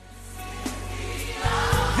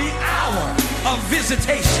hour of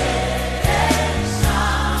visitation.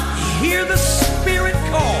 Hear the Spirit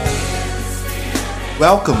call.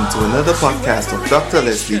 Welcome to another podcast of Dr.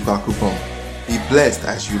 Leslie Kwakubon. Be blessed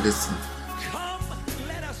as you listen. Come,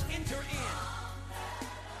 let us enter in.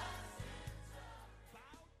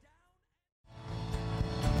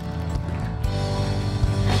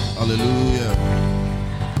 Hallelujah.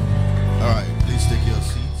 All right, please take your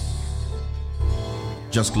seats.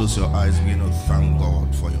 Just close your eyes. Begin to thank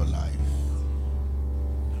God for your life.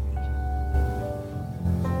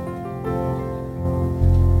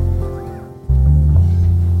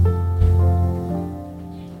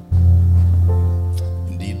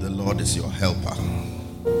 Indeed, the Lord is your helper.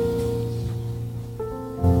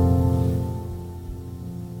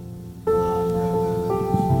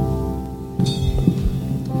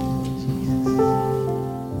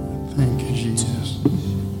 Thank you, Jesus.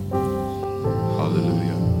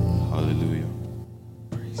 Hallelujah. Hallelujah.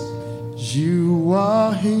 You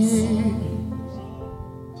are here,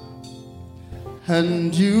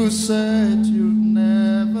 and you said you'd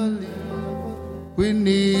never leave. We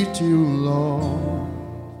need you, Lord.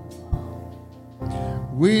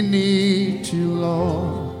 We need you,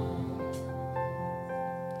 Lord.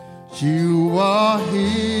 You are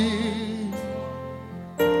here,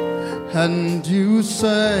 and you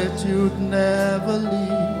said you'd never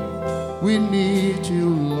leave. We need you,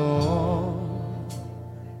 Lord.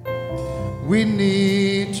 We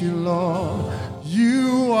need you, Lord.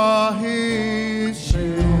 You are here,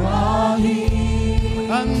 you are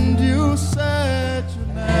here, and you said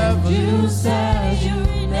you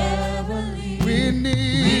never leave. We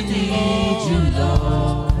need you,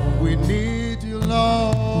 Lord. We need you,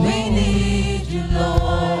 Lord. We need you,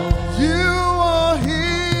 Lord. You are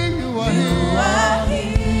here, you are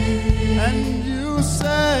here, and you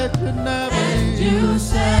said you never leave. You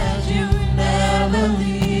said you would never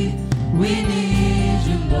leave. We need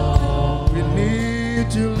you, Lord. We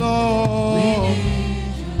need you, Lord. We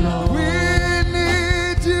need you, Lord. We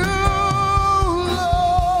need you, Lord.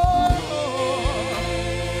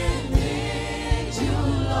 We need you,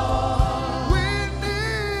 Lord. We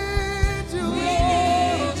need you, We Lord.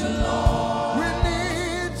 need you, Lord. We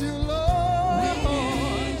need you, Lord. We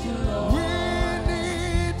need you, Lord. We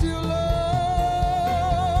need you, Lord.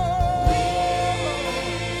 We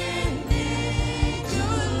need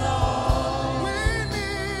you, Lord. We need you, Lord. We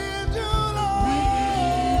need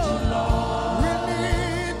you, Lord. We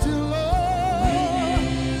need you, Lord. We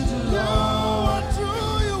need you, You Lord. are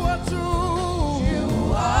true, you are true. You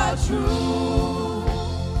are true,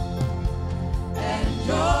 and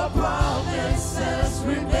your promises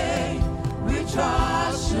remain. We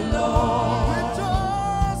trust you, We Lord.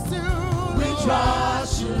 trust you, We Lord.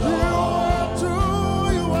 trust you, You Lord. are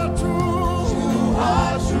true, you are true. You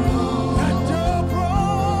are true, And your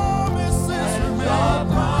promises and your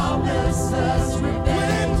remain. promises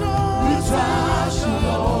remain. We trust you,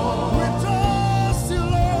 Lord. We trust you,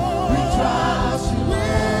 Lord. We trust you, We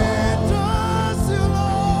trust you,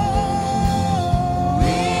 Lord.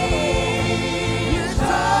 We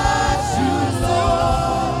trust you,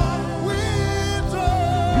 Lord. We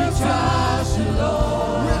We trust you,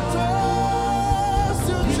 Lord. We trust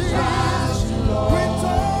you, We Jesus. trust you, Lord. We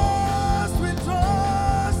trust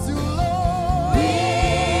you, Lord. We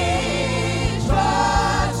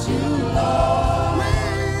trust you, Lord. We trust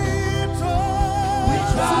you, Lord. We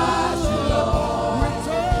trust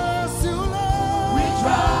you, Lord. We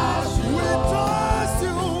trust you, We Lord. trust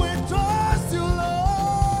you, we trust you,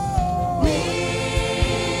 Lord. We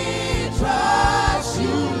trust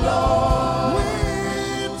you, Lord. We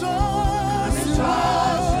trust you,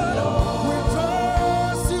 Lord. We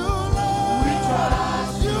trust you, Lord. We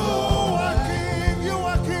trust You are King, you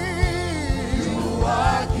are King. You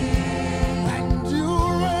are King, And you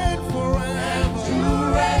reign forever. you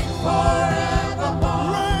reign forevermore.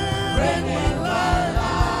 Reign in my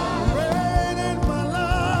life, Reign in my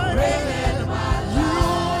life. reign in my You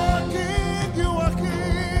life. are King, you are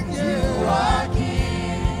King. You Yeah. are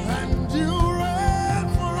King, And you reign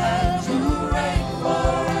forever. you reign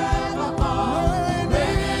forevermore. Reign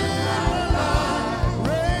Reign in in my my life, life.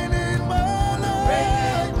 Reign in my reign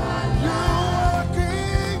life. in my You life. are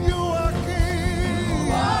King, you are King.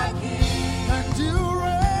 You are King, And you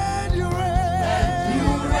reign, you and reign. you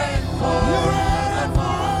reign You reign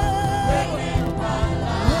forevermore. Reign forever. in my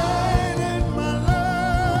life, Reign in my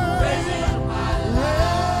life. reign in my life.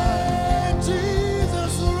 Reign,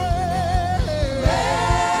 Jesus, reign.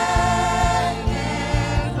 Reign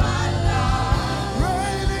in my life,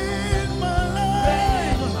 Reign in my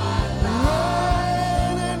reign in life. my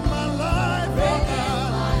life. Reign in my life. Reign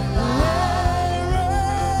in my life.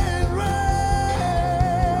 Reign,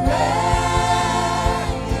 reign, reign.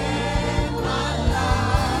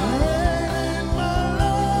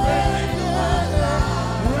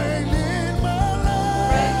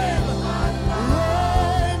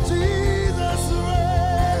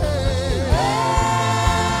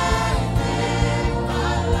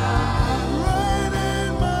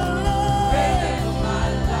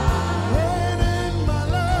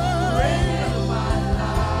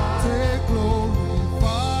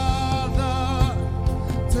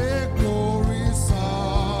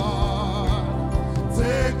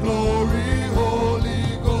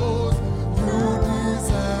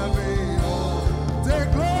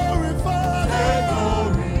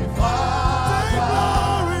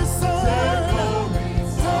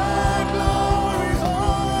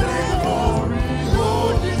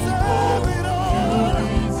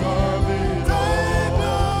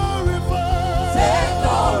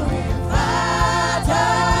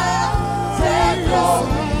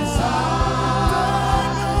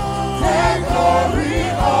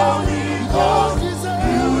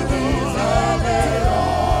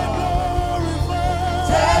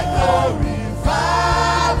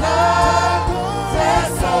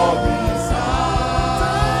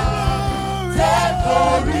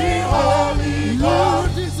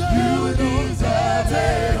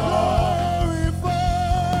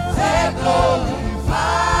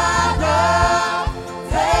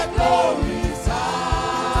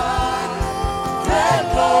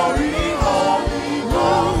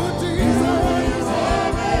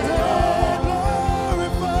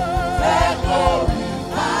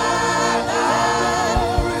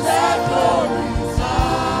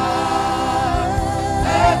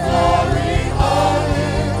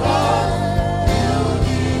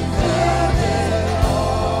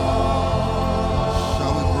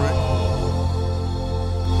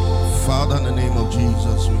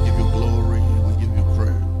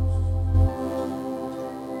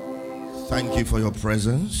 Thank you for your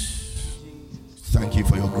presence. Thank you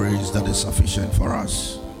for your grace that is sufficient for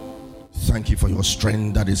us. Thank you for your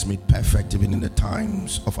strength that is made perfect even in the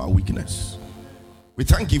times of our weakness. We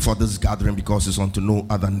thank you for this gathering because it's unto no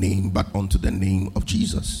other name but unto the name of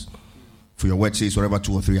Jesus. For your word says, wherever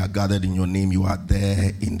 2 or 3 are gathered in your name, you are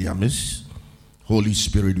there in their midst. Holy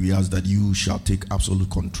Spirit, we ask that you shall take absolute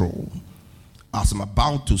control. As I'm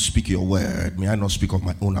about to speak your word, may I not speak of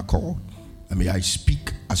my own accord, and may I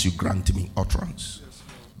speak as you grant me utterance.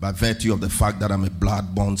 By virtue of the fact that I'm a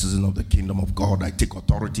blood-born citizen of the kingdom of God, I take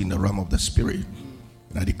authority in the realm of the spirit,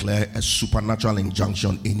 and I declare a supernatural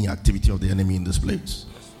injunction any activity of the enemy in this place.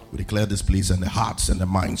 We declare this place and the hearts and the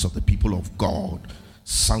minds of the people of God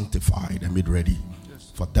sanctified and made ready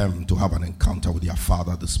for them to have an encounter with their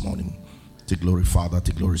Father this morning. Take glory, Father.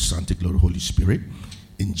 Take glory, Son. Take glory, Holy Spirit.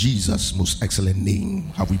 In Jesus' most excellent name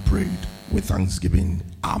have we prayed with thanksgiving.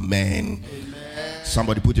 Amen.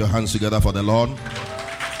 Somebody put your hands together for the Lord.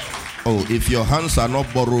 Oh, if your hands are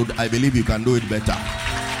not borrowed, I believe you can do it better.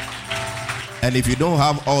 And if you don't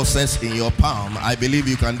have ulcers in your palm, I believe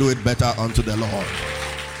you can do it better unto the Lord.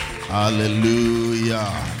 Hallelujah.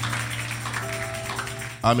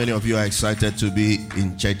 How many of you are excited to be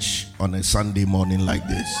in church on a Sunday morning like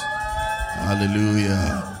this?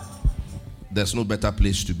 Hallelujah. There's no better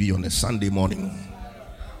place to be on a Sunday morning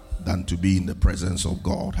than to be in the presence of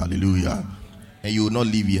God. Hallelujah. And you will not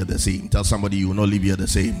leave here the same. Tell somebody you will not leave here the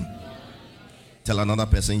same. Tell another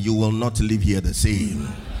person you will not live here the same.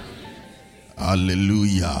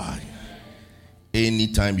 Hallelujah.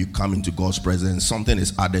 Anytime you come into God's presence, something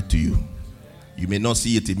is added to you. You may not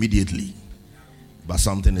see it immediately, but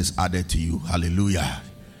something is added to you. Hallelujah.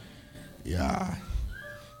 Yeah.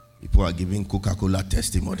 People are giving Coca-Cola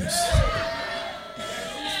testimonies.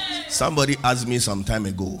 Somebody asked me some time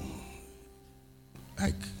ago,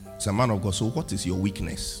 like, it's a man of God, so what is your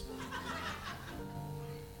weakness?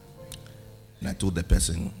 And I told the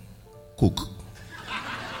person, cook.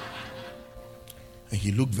 And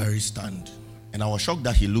he looked very stunned. And I was shocked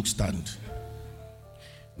that he looked stunned.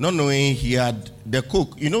 Not knowing he had the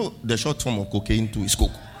coke. You know the short form of cocaine too is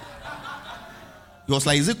coke. He was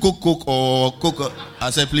like, is it coke or coke?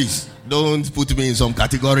 I said, please, don't put me in some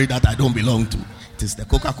category that I don't belong to. It is the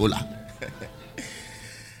Coca-Cola.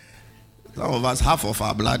 Some of us, half of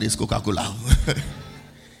our blood is Coca-Cola.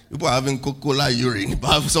 People are having Coca-Cola urine,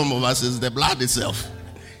 but some of us is the blood itself.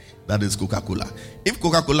 That is Coca-Cola. If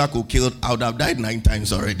Coca-Cola could kill, I would have died 9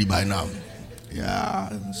 times already by now.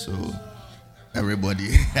 Yeah, so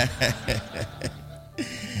everybody.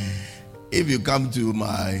 If you come to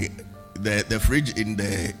the fridge in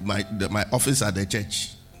my office at the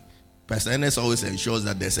church, Pastor Ernest always ensures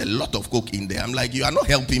that there's a lot of Coke in there. I'm like, you are not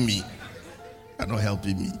helping me. You are not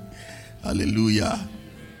helping me. Hallelujah.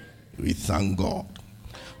 We thank God.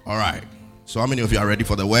 All right. So how many of you are ready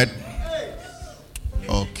for the word?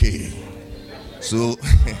 Okay. So,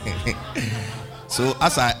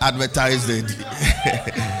 as I advertised it,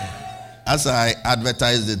 it's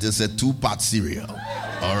a 2-part serial.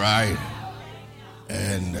 All right.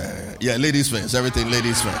 And ladies first. Everything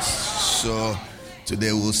ladies first. So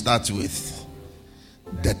today we'll start with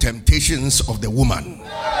the temptations of the woman.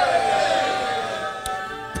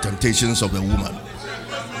 The temptations of the woman.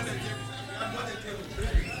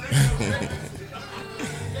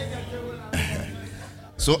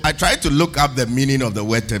 So I tried to look up the meaning of the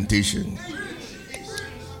word temptation.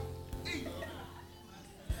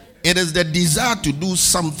 It is the desire to do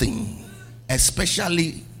something,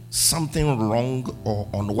 especially something wrong or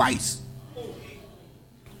unwise.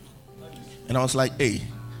 And I was like, hey,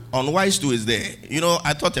 unwise too is there. You know,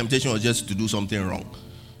 I thought temptation was just to do something wrong.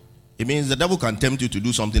 It means the devil can tempt you to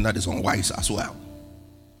do something that is unwise as well.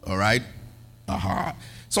 All right?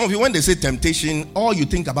 Some of you, when they say temptation, all you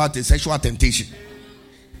think about is sexual temptation.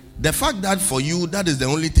 The fact that for you, that is the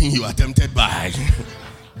only thing you are tempted by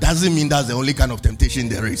doesn't mean that's the only kind of temptation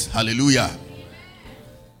there is. Hallelujah.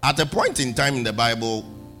 At a point in time in the Bible,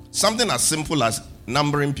 something as simple as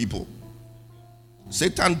numbering people,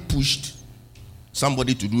 Satan pushed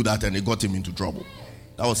somebody to do that and it got him into trouble.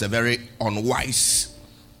 That was a very unwise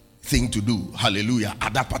thing to do. Hallelujah.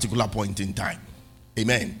 At that particular point in time.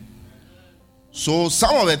 Amen. So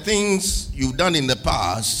some of the things you've done in the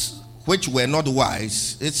past which were not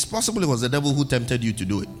wise, it's possible it was the devil who tempted you to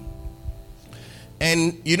do it.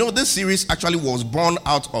 And you know, this series actually was born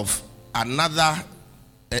out of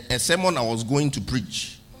a sermon I was going to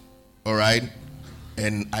preach. All right?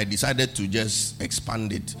 And I decided to just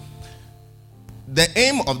expand it. The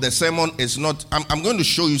aim of the sermon is not, I'm going to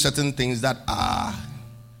show you certain things that are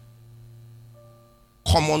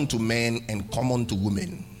common to men and common to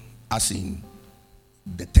women. As in,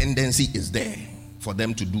 the tendency is there for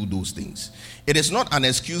them to do those things. It is not an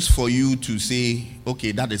excuse for you to say,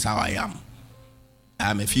 okay, that is how I am.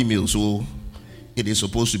 I'm a female, so it is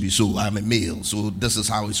supposed to be so. I'm a male, so this is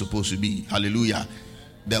how it's supposed to be. Hallelujah.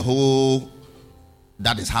 The whole,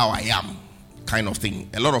 that is how I am kind of thing.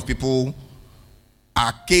 A lot of people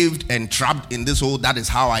are caved and trapped in this whole that is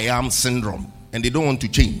how I am syndrome, and they don't want to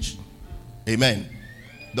change. Amen.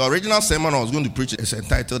 The original sermon I was going to preach is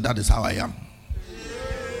entitled That Is How I Am.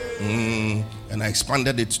 And I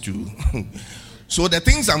expanded it to so the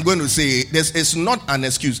things I'm going to say, this is not an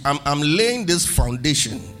excuse. I'm laying this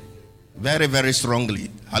foundation very, very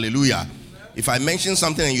strongly. Hallelujah. If I mention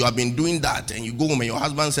something and you have been doing that, and you go home and your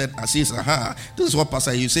husband said, Assis, this is what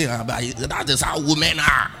Pastor you say, that is how women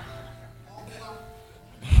are.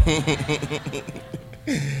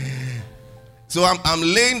 So I'm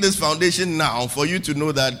laying this foundation now for you to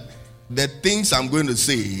know that the things I'm going to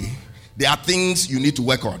say, there are things you need to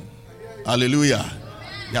work on. Hallelujah.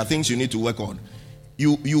 There are things you need to work on.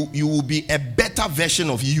 You will be a better version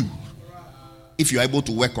of you if you're able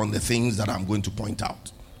to work on the things that I'm going to point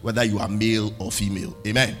out, whether you are male or female.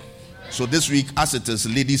 Amen. So this week, as it is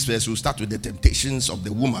ladies first, we'll start with the temptations of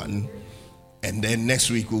the woman, and then next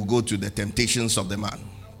week we'll go to the temptations of the man.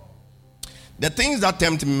 The things that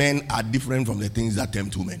tempt men are different from the things that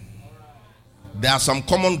tempt women. There are some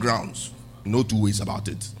common grounds, no two ways about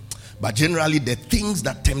it. But generally, the things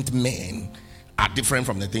that tempt men are different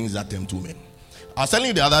from the things that tempt women. I was telling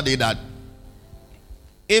you the other day that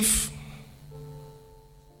if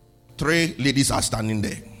 3 ladies are standing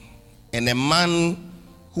there, and a man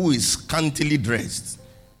who is scantily dressed,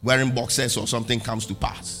 wearing boxers or something comes to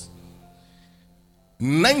pass,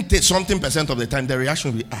 90-something% of the time, the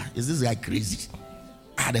reaction will be, is this guy crazy?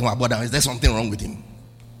 Then what about, is there something wrong with him?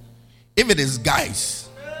 If it is guys,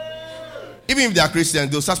 even if they are Christians,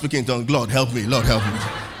 they'll start speaking in tongues. Lord, help me. Lord, help me.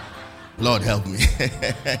 Lord, help me.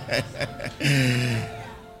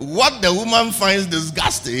 What the woman finds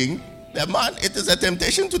disgusting, the man, it is a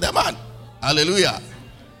temptation to the man. Hallelujah.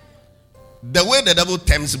 The way the devil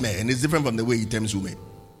tempts men is different from the way he tempts women.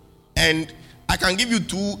 And I can give you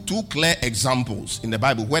two clear examples in the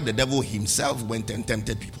Bible where the devil himself went and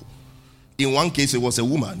tempted people. In one case, it was a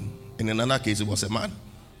woman. In another case, it was a man.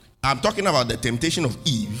 I'm talking about the temptation of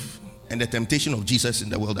Eve and the temptation of Jesus in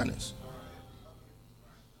the wilderness.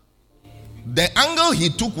 The angle he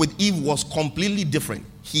took with Eve was completely different.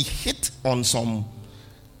 He hit on some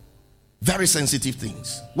very sensitive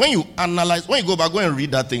things. When you analyze, when you go back, go and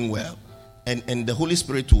read that thing well, and the Holy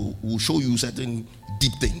Spirit will show you certain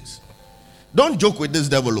deep things. Don't joke with this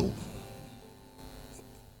devil. Oh.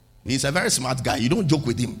 He's a very smart guy. You don't joke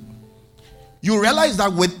with him. You realize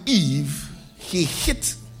that with Eve, he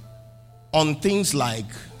hit on things like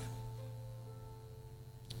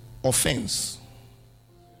offense.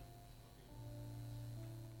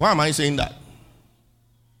 Why am I saying that?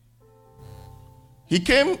 He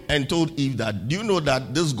came and told Eve that, do you know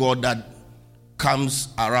that this God that comes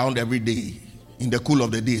around every day in the cool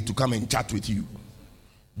of the day to come and chat with you,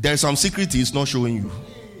 there's some secret he's not showing you.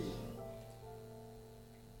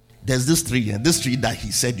 There's this tree, and this tree that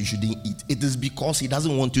he said you shouldn't eat. It is because he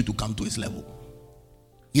doesn't want you to come to his level.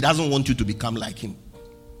 He doesn't want you to become like him.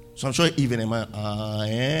 So I'm sure even a man,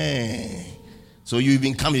 so you've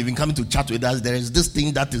been coming to chat with us. There is this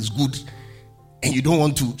thing that is good, and you don't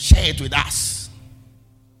want to share it with us.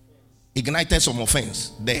 Ignited some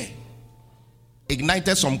offense there.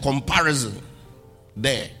 Ignited some comparison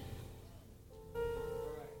there.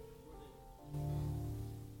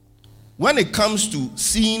 When it comes to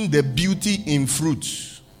seeing the beauty in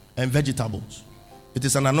fruits and vegetables, it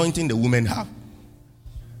is an anointing the women have.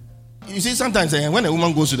 You see, sometimes when a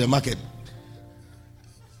woman goes to the market,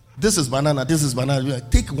 this is banana,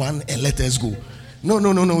 like, take one and let us go.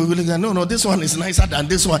 No, this one is nicer than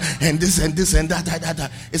this one, and this and this and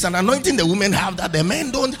that. It's an anointing the women have that the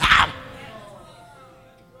men don't have.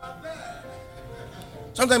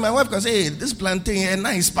 Sometimes my wife can say, hey, this plantain is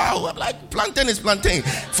nice, power. I'm like, plantain is plantain.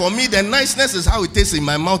 For me, the niceness is how it tastes in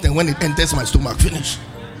my mouth and when it enters my stomach. Finish.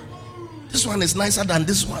 This one is nicer than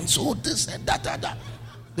this one. So this and that.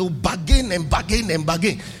 They'll bargain and bargain and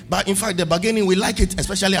bargain. But in fact, the bargaining, we like it,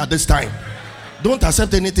 especially at this time. Don't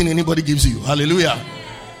accept anything anybody gives you. Hallelujah.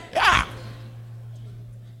 Yeah.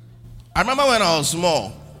 I remember when I was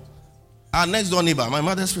small, our next door neighbor, my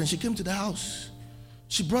mother's friend, she came to the house.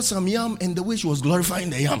 She brought some yam, and the way she was glorifying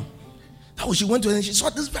the yam, that was, she went to her and she saw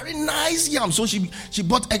this very nice yam. So she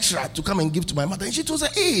bought extra to come and give to my mother. And she told her,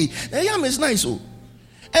 hey, the yam is nice. Oh.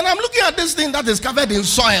 And I'm looking at this thing that is covered in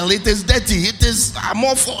soil. It is dirty. It is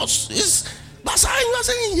amorphous. But I was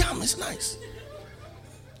saying yam is nice.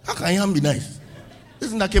 How can yam be nice? This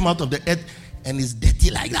thing that came out of the earth and is dirty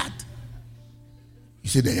like that. You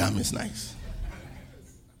say the yam is nice.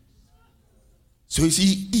 So you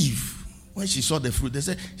see, Eve, when she saw the fruit, she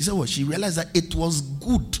said, well, she realized that it was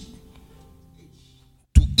good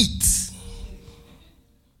to eat.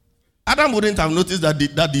 Adam wouldn't have noticed that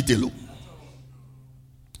detail. You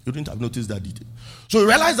wouldn't have noticed that detail. So he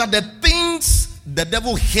realized that the things the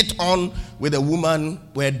devil hit on with the woman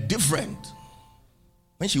were different.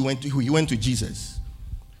 When he went to Jesus,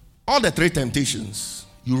 all the three temptations,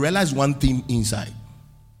 you realize one thing inside: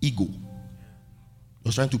 ego. He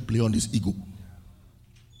was trying to play on this ego.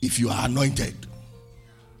 If you are anointed,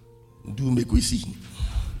 do make we see.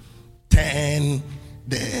 Turn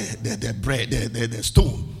the bread, the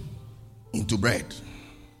stone into bread.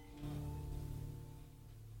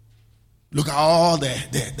 Look at all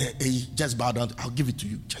the just bow down. I'll give it to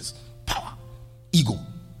you. Just power, ego.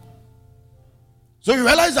 So you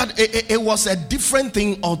realize that it was a different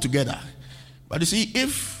thing altogether. But you see,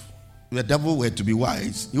 if the devil were to be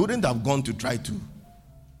wise, he wouldn't have gone to try to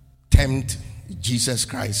tempt Jesus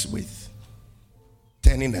Christ with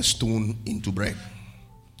turning a stone into bread.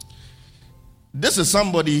 This is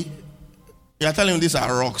somebody, you are telling him these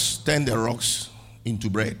are rocks, turn the rocks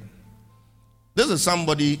into bread. This is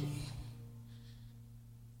somebody,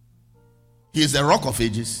 he is the rock of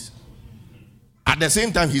ages. At the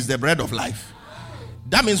same time, he's the bread of life.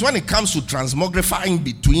 That means when it comes to transmogrifying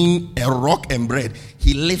between a rock and bread,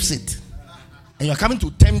 he lifts it. And you're coming to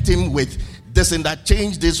tempt him with this and that,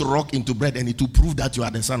 change this rock into bread and it will prove that you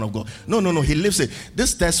are the Son of God. No, he lifts it.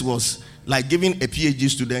 This test was like giving a PhD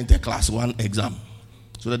student a class 1 exam.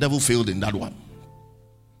 So the devil failed in that one.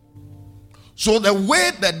 So the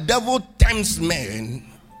way the devil tempts men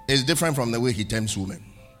is different from the way he tempts women.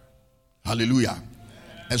 Hallelujah.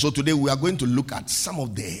 And so today we are going to look at some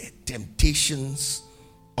of the temptations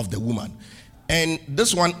of the woman. And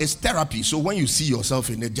this one is therapy. So when you see yourself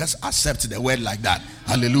in it, just accept the word like that.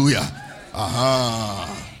 Hallelujah.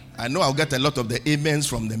 I know I'll get a lot of the amens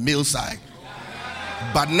from the male side.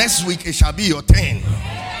 But next week it shall be your turn.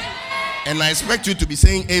 And I expect you to be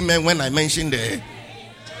saying amen when I mention the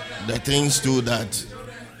things too that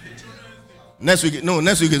next week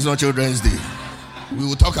is not Children's Day. We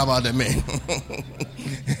will talk about the men.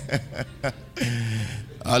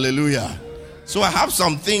 Hallelujah. So I have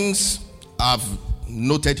some things I've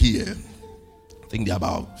noted here. I think there are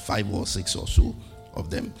about 5 or 6 or so of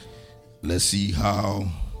them. Let's see how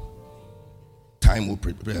time will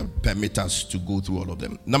permit us to go through all of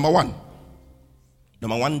them. Number one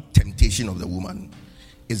temptation of the woman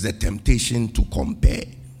is the temptation to compare.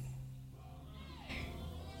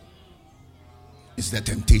 It's the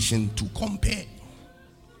temptation to compare.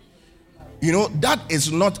 You know, that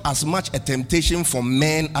is not as much a temptation for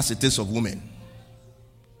men as it is of women.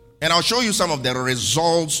 And I'll show you some of the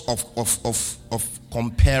results of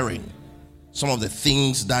comparing. Some of the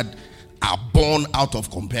things that are born out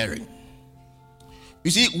of comparing.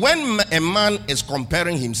 You see, when a man is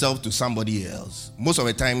comparing himself to somebody else, most of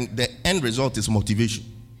the time the end result is motivation.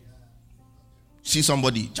 See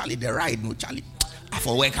somebody, Charlie, they ride, no Charlie, I have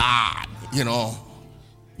to work hard,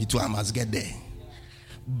 me too, I must get there.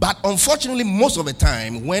 But unfortunately, most of the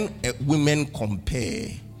time when women compare,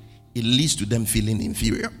 it leads to them feeling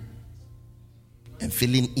inferior and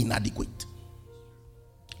feeling inadequate.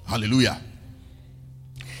 Hallelujah.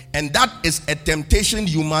 And that is a temptation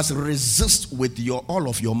you must resist with all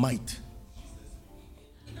of your might.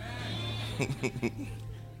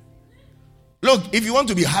 Look, if you want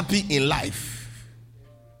to be happy in life,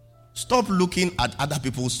 stop looking at other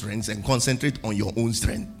people's strengths and concentrate on your own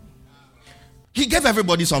strength. He gave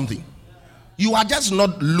everybody something. You are just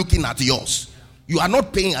not looking at yours. You are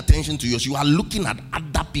not paying attention to yours. You are looking at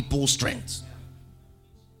other people's strengths.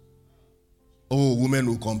 Oh, women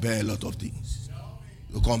will compare a lot of things.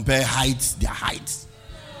 You compare heights, their heights.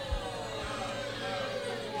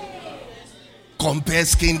 Compare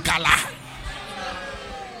skin color.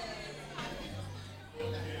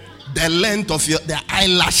 The length of their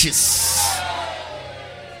eyelashes.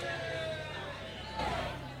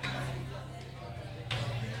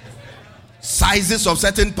 Sizes of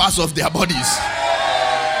certain parts of their bodies.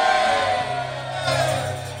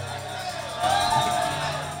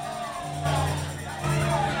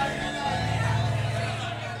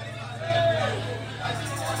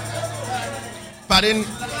 But in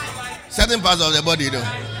certain parts of the body,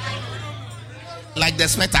 like the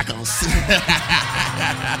spectacles.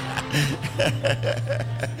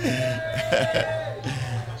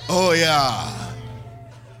 Oh yeah.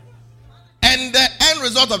 And the end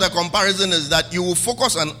result of the comparison is that you will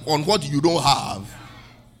focus on what you don't have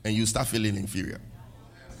and you start feeling inferior.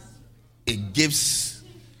 It gives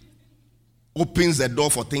opens the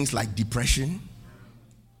door for things like depression,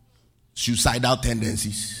 suicidal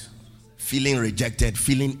tendencies, feeling rejected,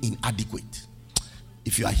 feeling inadequate.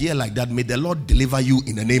 If you are here like that, may the Lord deliver you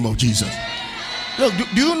in the name of Jesus. Look,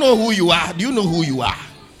 do you know who you are? Do you know who you are?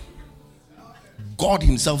 God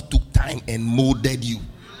himself took time and molded you.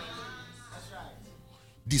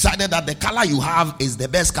 Decided that the color you have is the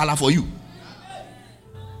best color for you.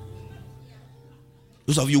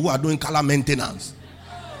 Those of you who are doing color maintenance.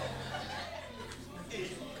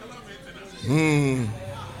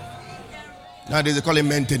 Nowadays they call it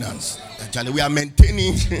maintenance. Actually, we are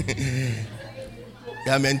maintaining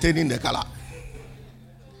the color.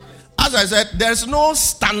 As I said, there's no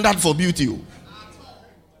standard for beauty.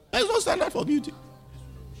 There's no standard for beauty.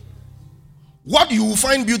 What you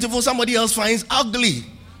find beautiful, somebody else finds ugly.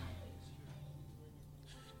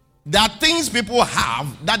 There are things people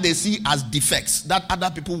have that they see as defects that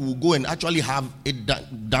other people will go and actually have it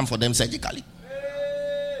done for them surgically.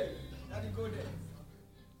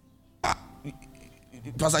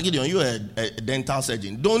 Pastor Gideon, you're a dental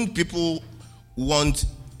surgeon. Don't people want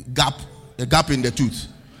a gap in the tooth?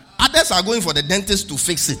 Others are going for the dentist to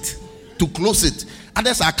fix it, to close it.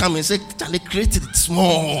 Others are coming and say, Charlie, create it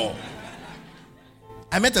small.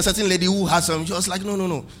 I met a certain lady who has some. She was like,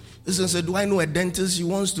 no. Listen, said, do I know a dentist? She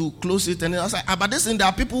wants to close it. And I was like, but listen, there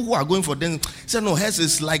are people who are going for dentist. She said, no, hers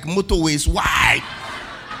is like motorways. Why?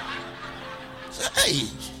 I said, hey.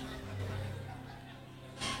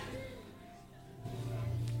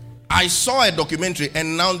 I saw a documentary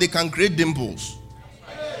and now they can create dimples.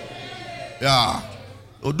 Yeah.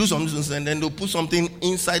 They'll do something and then they'll put something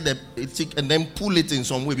inside the cheek and then pull it in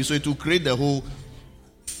some way so it will create the whole.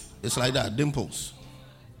 It's like that, dimples.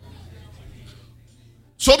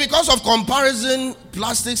 So because of comparison,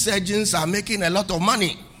 plastic surgeons are making a lot of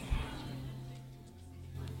money.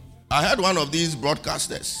 I heard one of these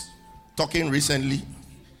broadcasters talking recently,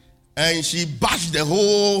 and she bashed the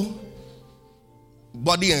whole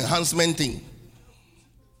body enhancement thing.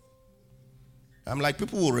 I'm like,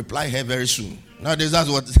 people will reply her very soon. Nowadays, that's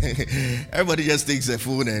what everybody just takes a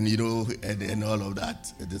phone and and all of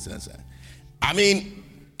that. I mean,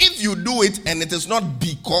 if you do it and it is not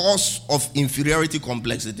because of inferiority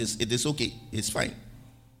complex, it is okay. It's fine.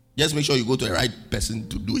 Just make sure you go to the right person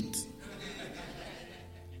to do it.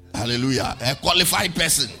 Hallelujah. A qualified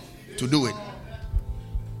person to do it.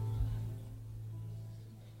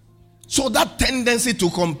 So that tendency to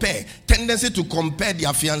compare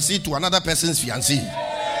their fiancé to another person's fiancé.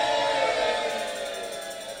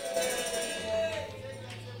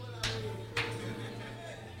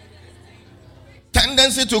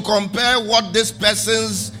 Tendency to compare what this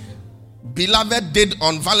person's beloved did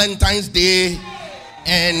on Valentine's Day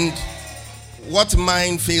and what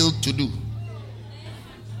mine failed to do.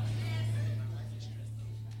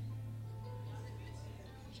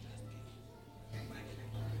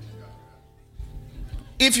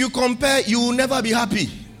 If you compare, you will never be happy.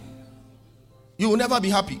 You will never be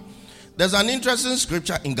happy. There's an interesting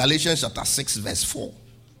scripture in Galatians chapter 6 verse 4.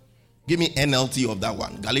 Give me NLT of that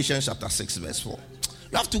one. Galatians chapter 6 verse 4.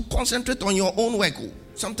 You have to concentrate on your own work.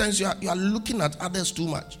 Sometimes you are looking at others too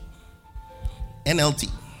much. NLT.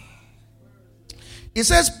 It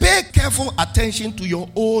says, pay careful attention to your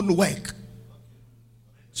own work.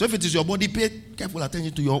 So if it is your body, pay careful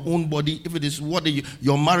attention to your own body. If it is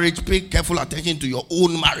your marriage, pay careful attention to your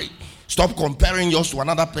own marriage. Stop comparing yours to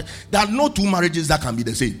another person. There are no two marriages that can be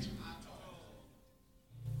the same.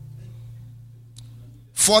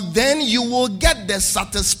 For then you will get the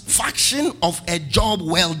satisfaction of a job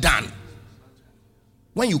well done.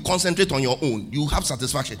 When you concentrate on your own, you have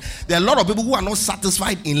satisfaction. There are a lot of people who are not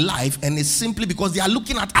satisfied in life, and it's simply because they are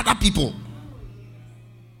looking at other people.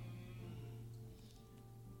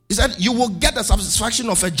 He said, you will get the satisfaction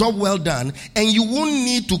of a job well done, and you won't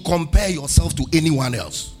need to compare yourself to anyone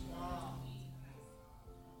else.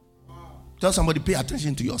 Tell somebody, pay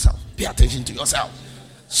attention to yourself. Pay attention to yourself.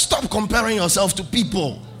 Stop comparing yourself to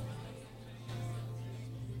people.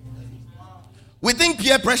 We think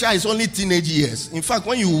peer pressure is only teenage years. In fact,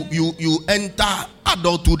 when you enter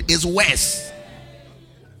adulthood, it's worse.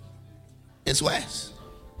 It's worse.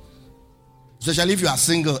 Especially if you are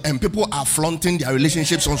single and people are flaunting their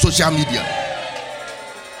relationships on social media.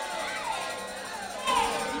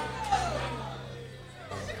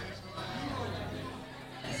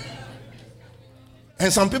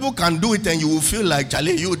 And some people can do it and you will feel like,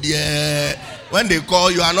 Charlie, you dear. When they call,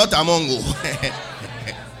 you are not among them.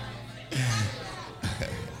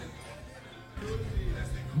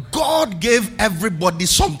 God gave everybody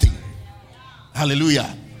something.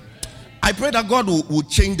 Hallelujah. I pray that God will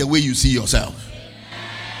change the way you see yourself.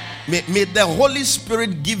 May the Holy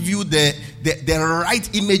Spirit give you the the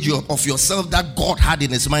right image of yourself that God had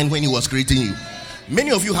in his mind when he was creating you.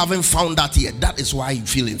 Many of you haven't found that yet. That is why you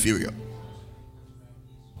feel inferior.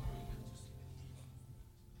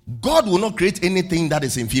 God will not create anything that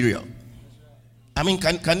is inferior. I mean,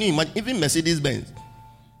 can you imagine? Even Mercedes-Benz,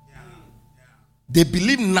 they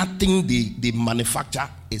believe nothing they manufacture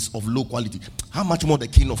is of low quality. How much more the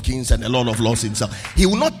King of Kings and the Lord of Lords himself? He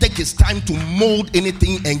will not take his time to mold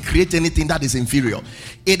anything and create anything that is inferior.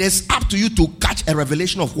 It is up to you to catch a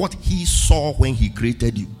revelation of what he saw when he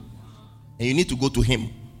created you. And you need to go to him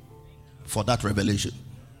for that revelation.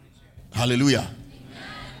 Hallelujah.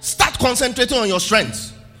 Start concentrating on your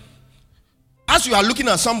strengths. As you are looking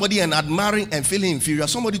at somebody and admiring and feeling inferior,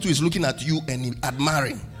 somebody too is looking at you and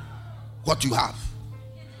admiring what you have.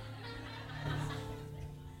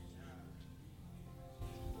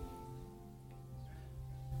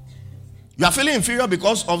 You are feeling inferior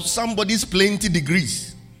because of somebody's plenty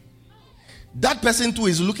degrees. That person too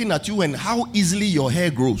is looking at you and how easily your hair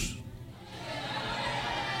grows.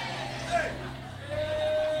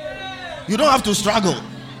 You don't have to struggle.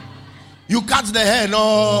 You cut the hair,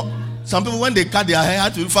 no. Some people, when they cut their hair,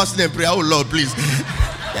 have to fast and pray. Oh Lord, please.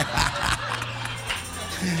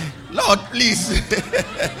 Lord, please.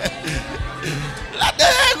 Let the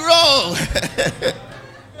hair grow.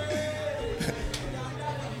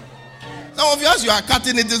 Some of you, as you are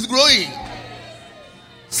cutting, it is growing.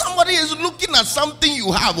 Somebody is looking at something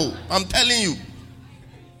you have. Oh, I'm telling you.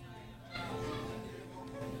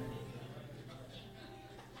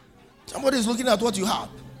 Somebody is looking at what you have.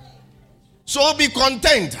 So be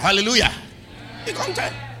content. Hallelujah. Be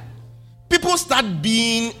content. People start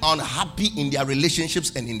being unhappy in their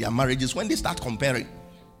relationships and in their marriages when they start comparing.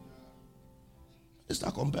 They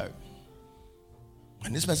start comparing.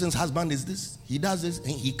 And this person's husband is this. He does this and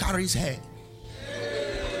he carries hair.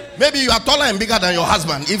 Maybe you are taller and bigger than your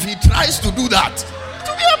husband. If he tries to do that, it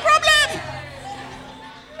will be a problem.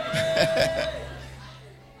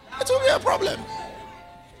 It will be a problem.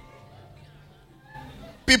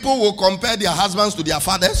 People will compare their husbands to their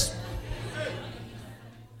fathers.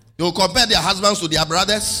 They will compare their husbands to their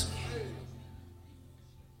brothers.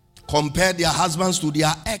 Compare their husbands to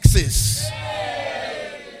their exes.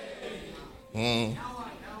 And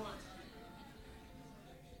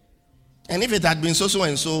if it had been so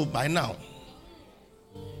and so by now,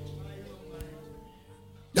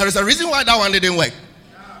 there is a reason why that one didn't work.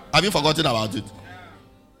 Have you forgotten about it?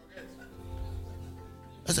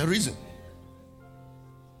 There's a reason.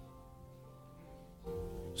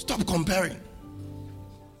 Stop comparing.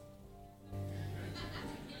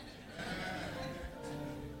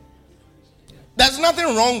 There's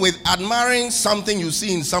nothing wrong with admiring something you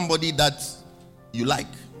see in somebody that you like.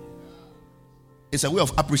 It's a way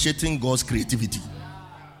of appreciating God's creativity.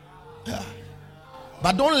 Yeah.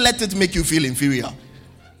 But don't let it make you feel inferior.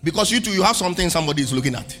 Because you too, you have something somebody is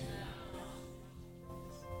looking at.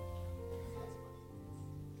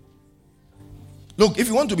 Look, if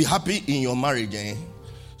you want to be happy in your marriage,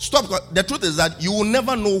 stop. The truth is that you will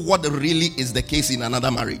never know what really is the case in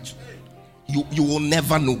another marriage. You will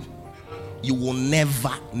never know. You will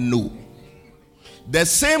never know. The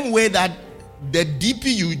same way that the DP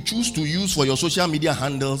you choose to use for your social media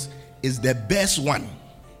handles is the best one.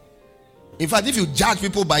 In fact, if you judge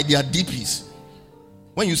people by their DPs,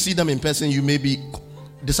 when you see them in person, you may be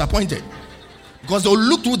disappointed. Because they'll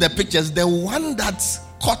look through the pictures, the one that's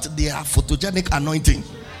caught their photogenic anointing.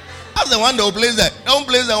 That's the one they'll place there. Don't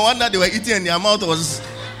place the one that they were eating and their mouth was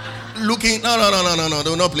looking. No. They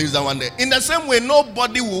will not place that one there. In the same way,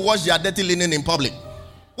 nobody will wash their dirty linen in public.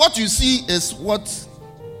 What you see is what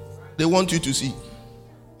they want you to see.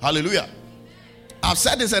 Hallelujah. I've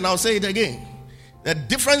said this and I'll say it again. The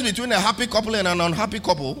difference between a happy couple and an unhappy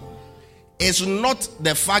couple is not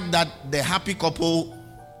the fact that the happy couple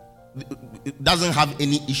doesn't have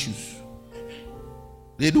any issues.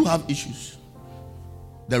 They do have issues.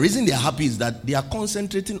 The reason they are happy is that they are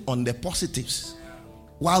concentrating on the positives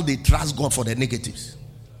while they trust God for the negatives.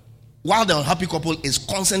 While the unhappy couple is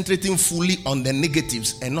concentrating fully on the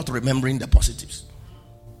negatives and not remembering the positives.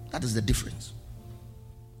 That is the difference.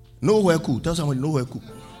 Nowhere cool. Tell someone nowhere cool.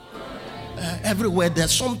 Everywhere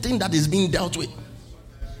there's something that is being dealt with.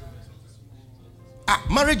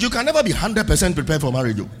 Marriage, you can never be 100% prepared for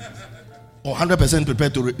marriage or 100%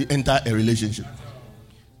 prepared to enter a relationship.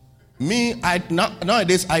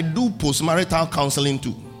 Nowadays I do postmarital counseling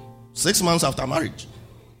too. 6 months after marriage.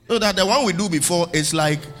 So that the one we do before is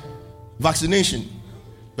like vaccination.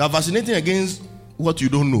 You are vaccinating against what you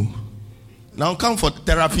don't know. Now come for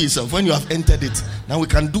therapy itself. When you have entered it, now we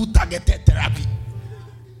can do targeted therapy.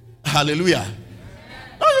 Hallelujah.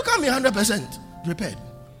 No, you can't be 100% prepared.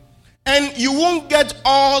 And you won't get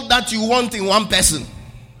all that you want in one person.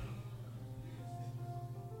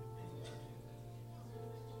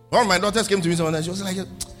 One of my daughters came to me someone and she was like,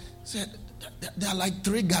 said, there are like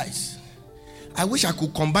 3 guys. I wish I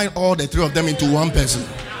could combine all the 3 of them into one person.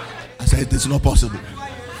 I said, it is not possible.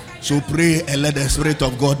 So pray and let the Spirit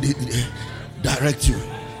of God direct you.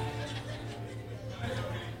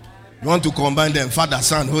 You want to combine them, Father,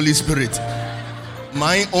 Son, Holy Spirit.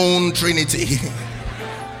 My own Trinity.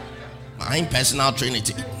 My personal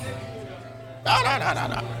Trinity.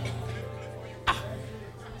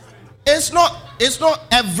 It's not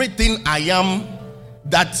everything I am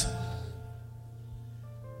that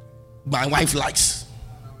my wife likes.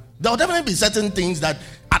 There will definitely be certain things that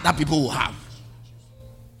other people will have.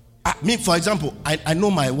 Me, for example, I know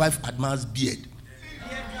my wife admires beard.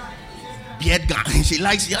 Beard guy. She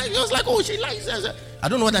likes. I was like, oh, she likes. I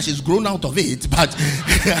don't know whether she's grown out of it, but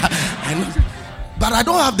I know. But I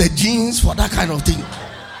don't have the genes for that kind of thing.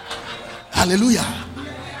 Hallelujah.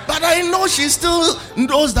 But I know she still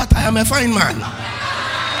knows that I am a fine man.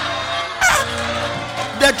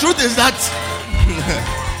 The truth is that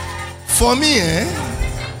for me,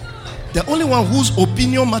 the only one whose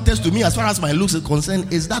opinion matters to me as far as my looks is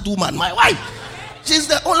concerned is that woman, my wife. She's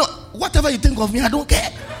the only. Whatever you think of me, I don't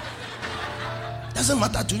care. Doesn't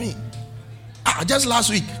matter to me. Just last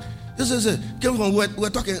week, this came from we're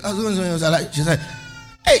talking. She said,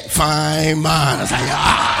 "Hey, fine man." I was like,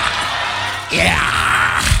 yeah.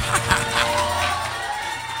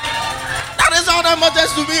 That is all that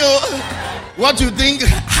matters to me. Oh. What you think?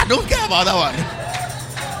 I don't care about that one.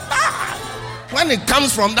 When it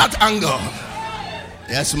comes from that angle,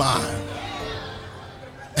 yes, man.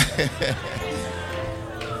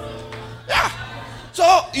 Yeah.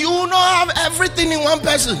 So you don't have everything in one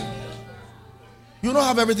person. You don't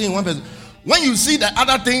have everything in one person. When you see the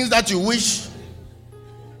other things that you wish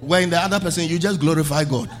were in the other person, you just glorify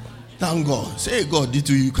God. Thank God. Say, God did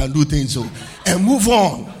to you, you can do things so. And move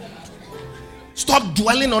on. Stop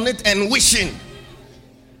dwelling on it and wishing.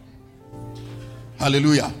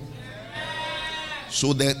 Hallelujah.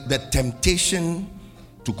 So the temptation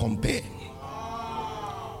to compare.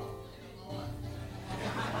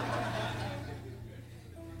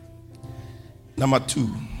 Number 2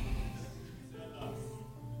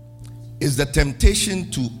 is the temptation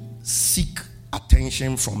to seek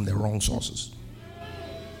attention from the wrong sources.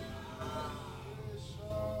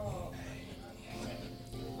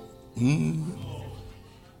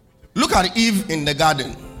 Look at Eve in the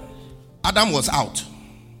garden. Adam was out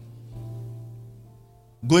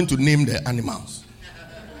going to name the animals.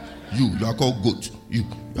 You are called goat. You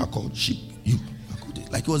are called sheep. You are called this.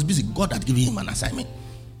 Like he was busy. God had given him an assignment,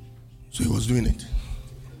 so he was doing it.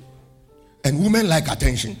 And women like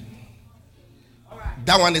attention.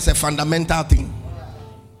 That one is a fundamental thing.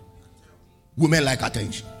 Women like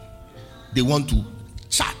attention. They want to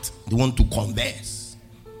chat. They want to converse.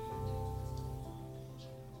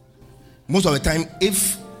 Most of the time,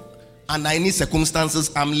 if under any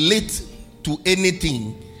circumstances I'm late to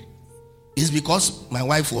anything, it's because my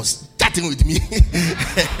wife was chatting with me.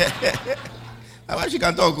 My wife, she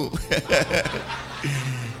can talk.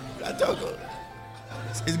 Can talk.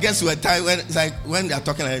 It gets to a time when it's like when they are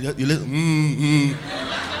talking, you listen.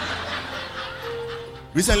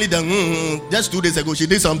 Recently, just 2 days ago, she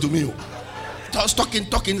did something to me. I was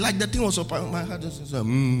talking like the thing was up my heart. Just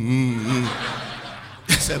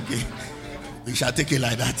It's okay. We shall take it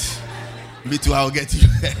like that. Me too, I'll get you.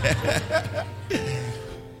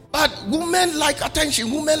 But women like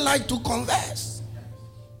attention. Women like to converse.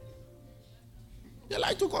 They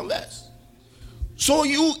like to converse. So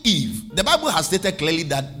you, Eve, the Bible has stated clearly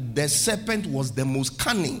that the serpent was the most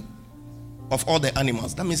cunning of all the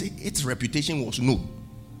animals. That means its reputation was known.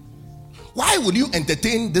 Why would you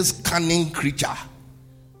entertain this cunning creature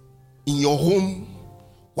in your home?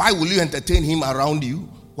 Why will you entertain him around you?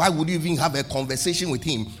 Why would you even have a conversation with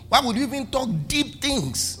him? Why would you even talk deep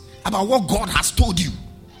things about what God has told you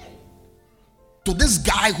to this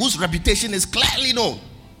guy whose reputation is clearly known?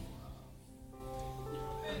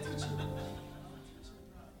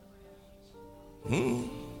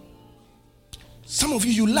 Some of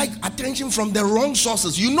you like attention from the wrong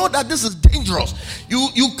sources. You know that this is dangerous.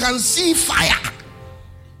 You can see fire.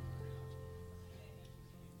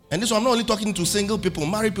 And this one, I'm not only talking to single people,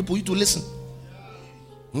 married people. You to listen.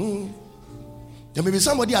 There may be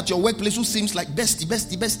somebody at your workplace who seems like bestie.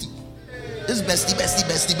 This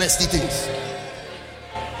bestie things.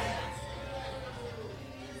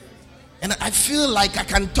 And I feel like I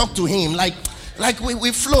can talk to him. Like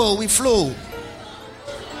we flow.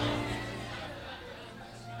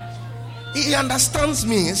 He understands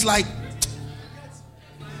me. It's like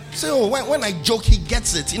say, oh, when I joke, he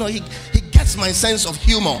gets it. He gets my sense of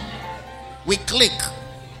humor. We click.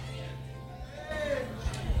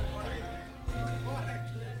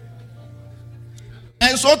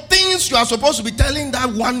 And so things you are supposed to be telling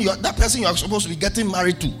that person you are supposed to be getting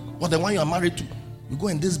married to, or the one you are married to, you go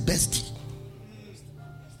in this bestie.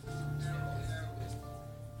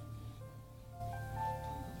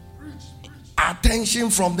 Attention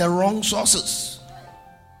from the wrong sources.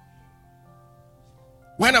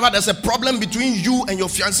 Whenever there's a problem between you and your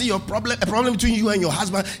fiancé, a problem between you and your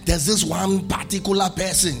husband, there's this one particular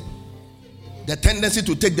person. The tendency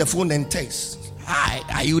to take the phone and text. Hi,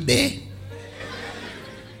 are you there?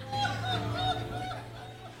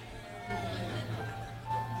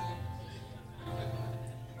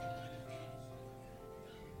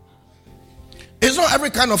 It's not every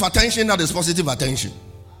kind of attention that is positive attention.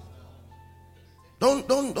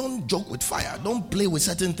 Don't joke with fire. Don't play with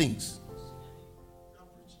certain things.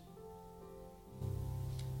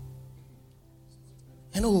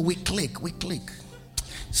 We click.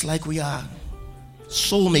 It's like we are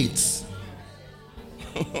soulmates.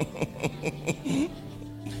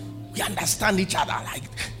 We understand each other. Like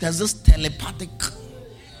there's this telepathic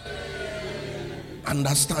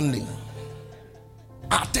understanding.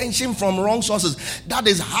 Attention from wrong sources. That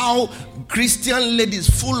is how Christian ladies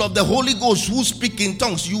full of the Holy Ghost who speak in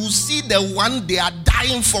tongues, you see the one they are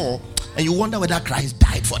dying for, and you wonder whether Christ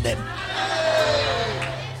died for them.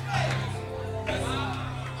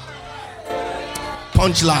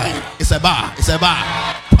 Punchline. It's a bar.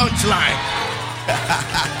 Punchline.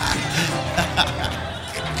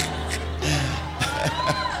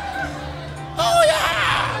 Oh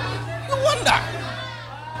yeah. You wonder.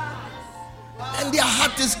 And their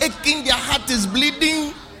heart is aching, their heart is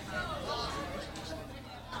bleeding.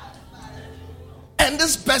 And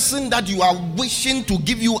this person that you are wishing to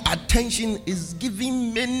give you attention is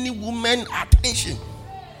giving many women attention.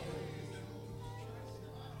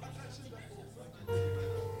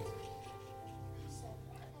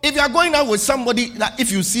 If you are going out with somebody that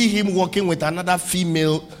if you see him walking with another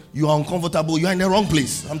female, you are uncomfortable, you are in the wrong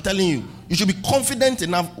place. I'm telling you. You should be confident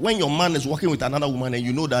enough when your man is walking with another woman and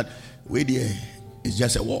you know that wait there, it's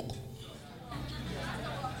just a walk.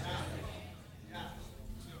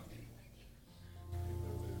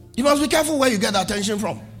 You must be careful where you get attention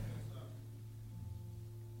from.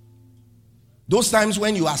 Those times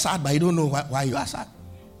when you are sad but you don't know why you are sad.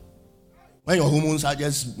 When your hormones are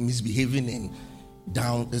just misbehaving and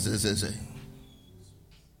down. That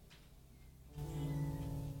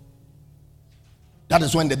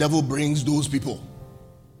is when the devil brings those people.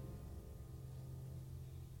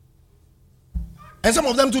 And some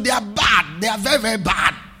of them too, they are bad. They are very, very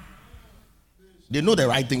bad. They know the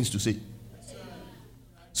right things to say.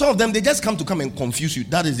 Some of them, they just come and confuse you.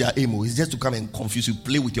 That is their aim. It's just to come and confuse you,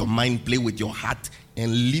 play with your mind, play with your heart,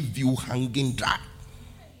 and leave you hanging dry.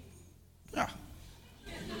 Yeah.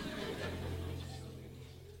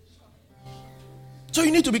 So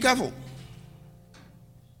you need to be careful.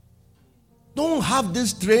 Don't have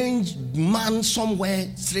this strange man somewhere,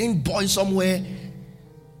 strange boy somewhere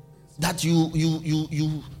that you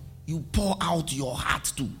pour out your heart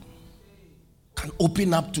to, can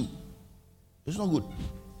open up to. It's not good.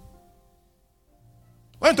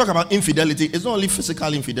 When you talk about infidelity, it's not only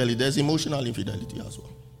physical infidelity, there's emotional infidelity as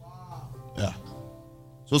well. Yeah.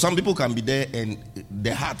 So some people can be there and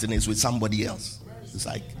their heart is with somebody else. It's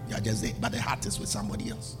like you're just there, but the heart is with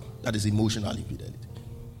somebody else. That is emotional infidelity.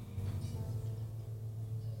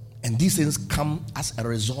 And these things come as a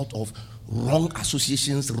result of wrong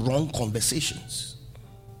associations, wrong conversations.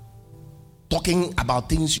 Talking about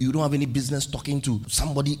things you don't have any business talking to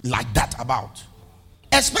somebody like that about.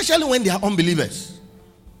 Especially when they are unbelievers.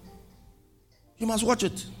 You must watch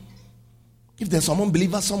it. If there's some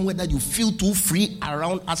unbeliever somewhere that you feel too free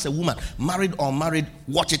around as a woman, married or unmarried,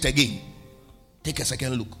 watch it again. Take a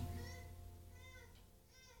second look.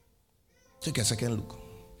 Take a second look.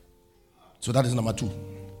 So that is number 2.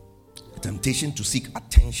 The temptation to seek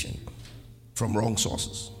attention from wrong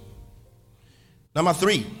sources. Number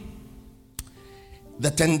 3. The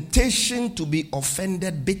temptation to be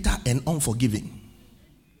offended, bitter, and unforgiving.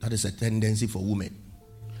 That is a tendency for women.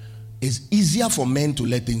 It's easier for men to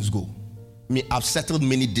let things go. I mean, I've settled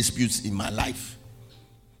many disputes in my life.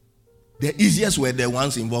 The easiest were the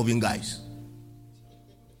ones involving guys.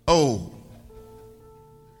 Oh,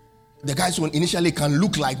 the guys one initially can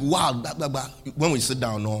look like wow, blah, blah, blah. When we sit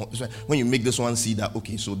down, no, when you make this one see that,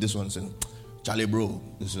 okay, so this one's in Charlie bro,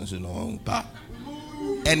 this one's in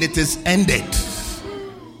and it is ended.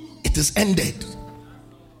 It is ended.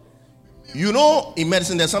 You know, in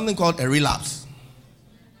medicine, there's something called a relapse.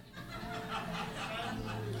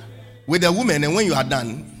 with a woman, and when you are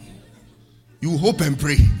done, you hope and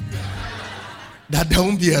pray that there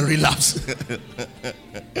won't be a relapse.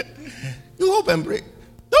 You hope and pray.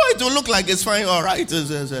 No, it will look like it's fine, all right,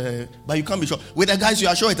 but you can't be sure. With the guys, you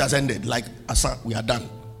are sure it has ended. Like, Asa, we are done.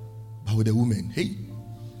 But with the woman, hey,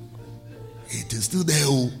 it is still there.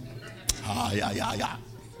 Oh, yeah.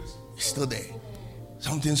 It's still there.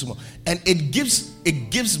 Something small. And it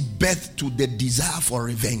gives birth to the desire for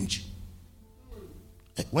revenge.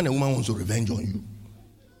 When a woman wants to revenge on you,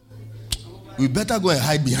 we better go and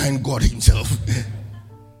hide behind God himself.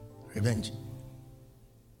 Revenge.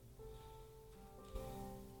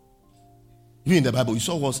 You in the Bible, you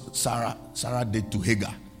saw what Sarah did to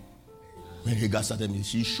Hagar. When Hagar started me,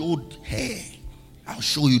 she showed her, I'll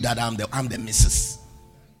show you that I'm the missus.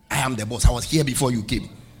 I am the boss. I was here before you came.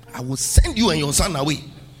 I will send you and your son away.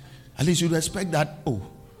 At least you respect that. Oh,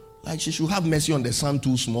 like she should have mercy on the son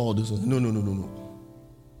too small. No.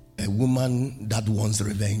 A woman that wants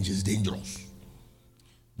revenge is dangerous.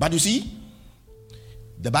 But you see,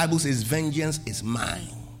 the Bible says, vengeance is mine.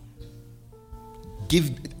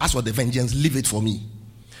 As for the vengeance, leave it for me.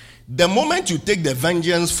 The moment you take the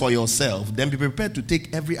vengeance for yourself, then be prepared to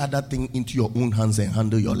take every other thing into your own hands and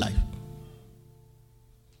handle your life.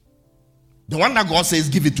 The one that God says,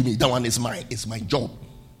 give it to me, that one is mine. It's my job.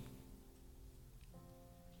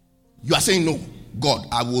 You are saying, no, God,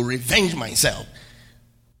 I will revenge myself.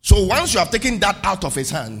 So once you have taken that out of his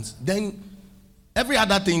hands, then every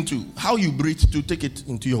other thing too, how you breathe, to take it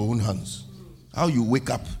into your own hands. How you wake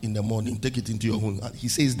up in the morning, take it into your own hands. He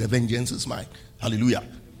says the vengeance is mine. Hallelujah.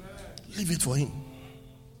 Amen. Leave it for him.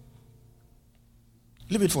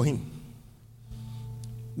 Leave it for him.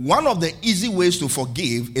 One of the easy ways to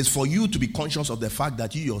forgive is for you to be conscious of the fact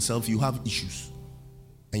that you yourself, you have issues.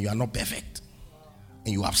 And you are not perfect.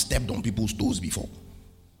 And you have stepped on people's toes before.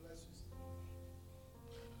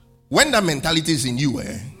 When that mentality is in you,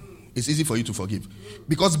 it's easy for you to forgive.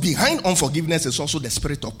 Because behind unforgiveness is also the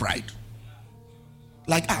spirit of pride.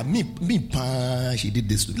 Like, she did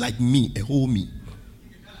this, like me, a whole me.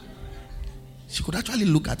 She could actually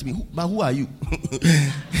look at me, but who are you?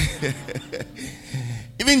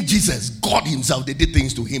 Even Jesus, God himself, they did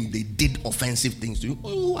things to him. They did offensive things to you.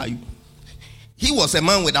 Who are you? He was a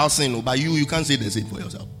man without sin, but you can't say the same for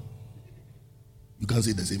yourself. You can't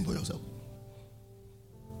say the same for yourself.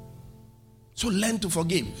 So learn to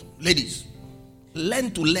forgive. Ladies,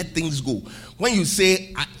 learn to let things go. When you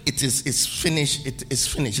say it's finished, it is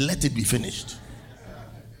finished. Let it be finished.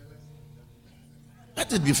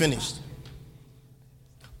 Let it be finished.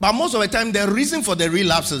 But most of the time, the reason for the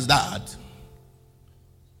relapse is that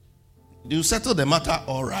you settle the matter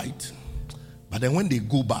all right, but then when they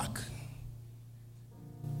go back,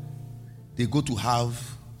 they go to have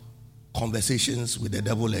conversations with the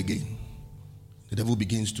devil again. The devil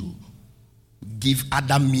begins to give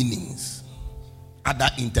other meanings, other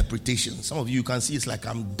interpretations. Some of you can see it's like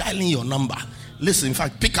I'm dialing your number. Listen, in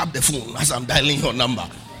fact, pick up the phone as I'm dialing your number.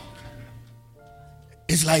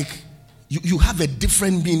 It's like you have a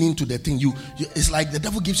different meaning to the thing. It's like the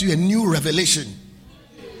devil gives you a new revelation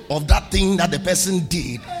of that thing that the person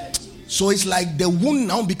did. So it's like the wound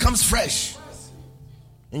now becomes fresh.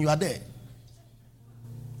 And you are there.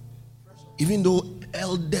 Even though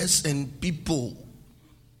elders and people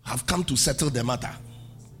have come to settle the matter,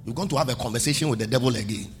 you're going to have a conversation with the devil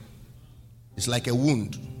again. It's like a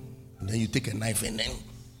wound. And then you take a knife and then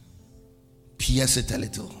pierce it a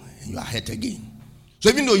little. And you are hurt again. So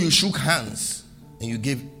even though you shook hands and you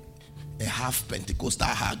gave a half Pentecostal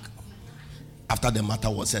hug, after the matter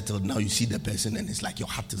was settled, now you see the person and it's like your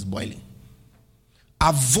heart is boiling.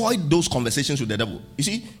 Avoid those conversations with the devil. You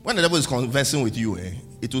see, when the devil is conversing with you,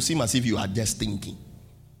 it will seem as if you are just thinking.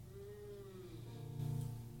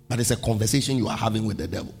 But it's a conversation you are having with the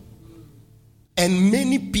devil. And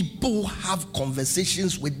many people have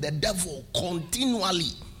conversations with the devil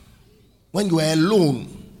continually. When you are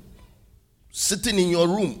alone, sitting in your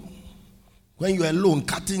room, when you are alone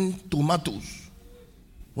cutting tomatoes,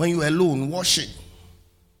 when you are alone washing,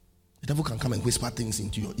 the devil can come and whisper things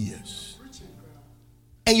into your ears.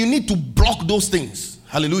 And you need to block those things.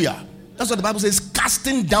 Hallelujah. That's what the Bible says,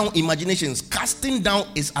 casting down imaginations. Casting down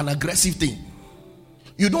is an aggressive thing.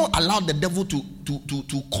 You don't allow the devil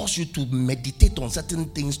to cause you to meditate on certain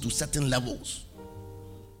things to certain levels.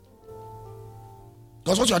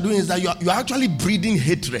 Because what you are doing is that you are actually breeding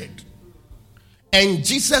hatred. And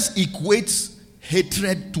Jesus equates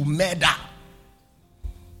hatred to murder.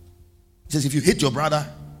 He says if you hate your brother,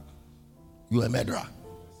 you are a murderer.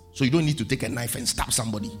 So you don't need to take a knife and stab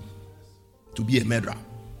somebody to be a murderer.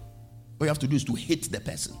 What you have to do is to hate the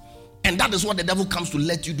person. And that is what the devil comes to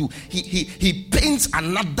let you do. He paints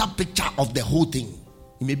another picture of the whole thing.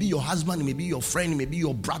 It may be your husband, it may be your friend, it may be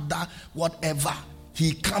your brother, whatever.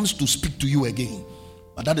 He comes to speak to you again.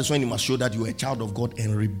 But that is when you must show that you are a child of God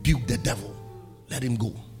and rebuke the devil. Let him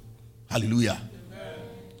go. Hallelujah. Amen.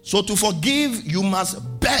 So to forgive, you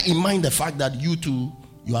must bear in mind the fact that you too,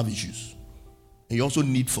 you have issues. And you also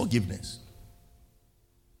need forgiveness.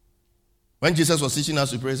 When Jesus was teaching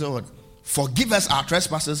us to pray, he said, what? Forgive us our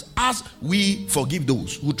trespasses as we forgive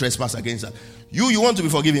those who trespass against us. You want to be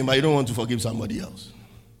forgiven, but you don't want to forgive somebody else.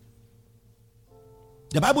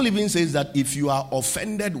 The Bible even says that if you are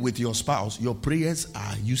offended with your spouse, your prayers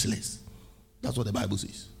are useless. That's what the Bible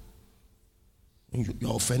says.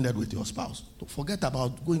 You're offended with your spouse. Don't forget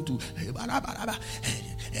about going to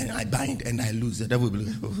and I bind and I lose. The devil will be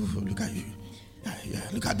like, oh, look at you. Yeah,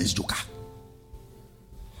 look at this joker.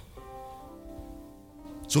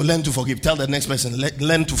 So learn to forgive. Tell the next person,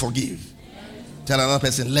 learn to forgive. Tell another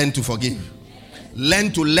person, learn to forgive.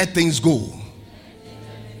 Learn to let things go.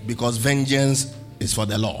 Because vengeance is for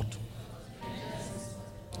the Lord.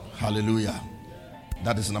 Hallelujah.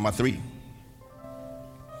 That is number 3.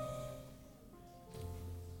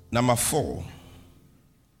 Number 4.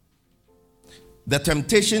 The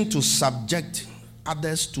temptation to subject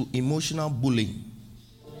others to emotional bullying.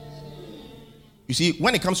 You see,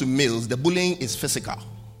 when it comes to males, the bullying is physical.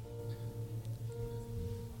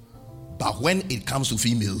 But when it comes to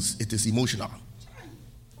females, it is emotional.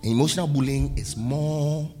 Emotional bullying is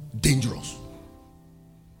more dangerous.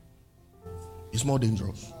 It's more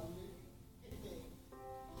dangerous.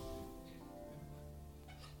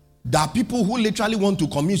 There are people who literally want to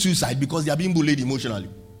commit suicide because they are being bullied emotionally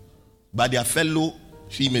by their fellow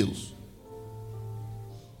females.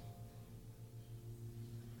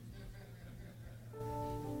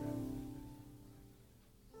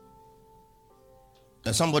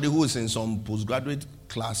 There's somebody who is in some postgraduate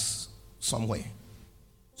class somewhere.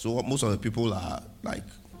 So most of the people are like,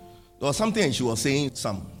 there was something and she was saying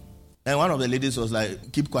some. And one of the ladies was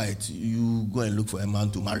like, keep quiet. You go and look for a man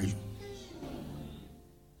to marry you.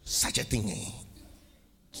 Such a thing,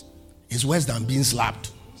 is worse than being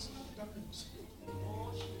slapped.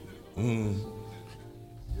 And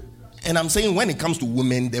I'm saying when it comes to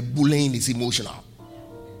women, the bullying is emotional.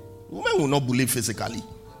 Women will not bully physically.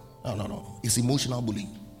 No. It's emotional bullying.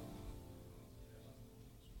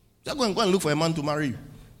 Just go and look for a man to marry you.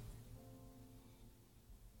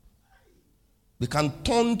 They can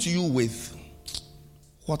turn to you with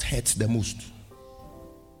what hurts the most.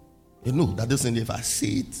 You know that doesn't, if I say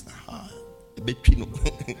it, a bit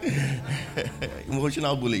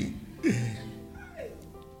emotional bullying.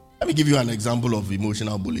 Let me give you an example of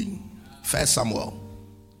emotional bullying. 1 Samuel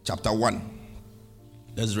chapter 1.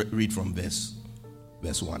 Let's read from verse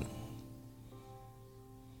 1.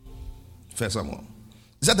 1 Samuel.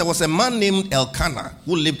 It said there was a man named Elkanah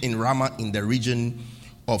who lived in Ramah in the region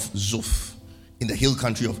of Zuph, in the hill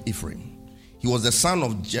country of Ephraim. He was the son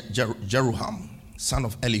of Jeroham, son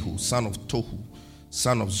of Elihu, son of Tohu,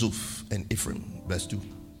 son of Zuph, and Ephraim. Verse 2.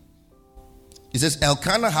 It says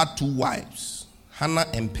Elkanah had 2 wives, Hannah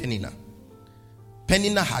and Peninnah.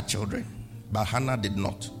 Peninnah had children, but Hannah did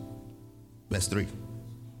not. Verse 3.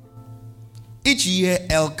 Each year,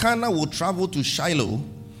 Elkanah would travel to Shiloh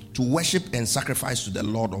to worship and sacrifice to the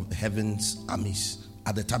Lord of the heavens armies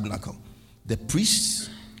at the tabernacle. The priests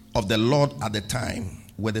of the Lord at the time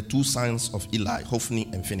were the 2 sons of Eli, Hophni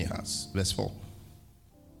and Phinehas. Verse 4.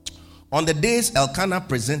 On the days Elkanah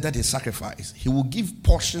presented his sacrifice, he would give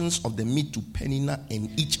portions of the meat to Peninnah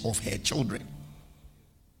and each of her children.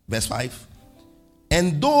 Verse 5.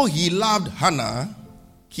 And though he loved Hannah,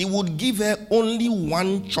 he would give her only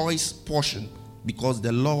 1 choice portion because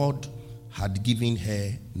the Lord had given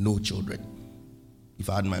her no children. If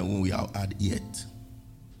I had my own way, I'll add yet.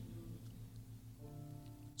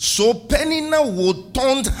 So Peninnah would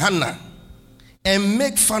taunt Hannah and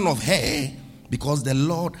make fun of her because the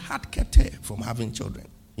Lord had kept her from having children.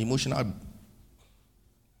 Emotional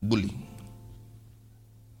bullying.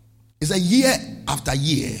 It's a year after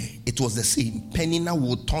year, it was the same. Peninnah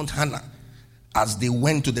would taunt Hannah as they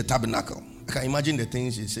went to the tabernacle. I can imagine the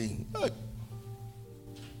things she's saying. Hey.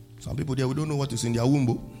 Some people there, we don't know what is in their womb.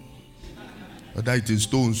 Whether it is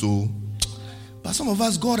stone, so. But some of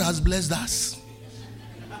us, God has blessed us.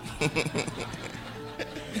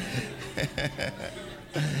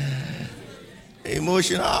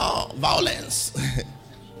 Emotional violence.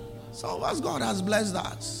 Some of us, God has blessed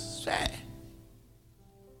us.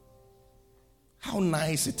 How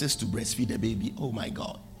nice it is to breastfeed a baby. Oh my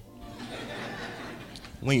God.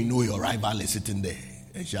 When you know your rival is sitting there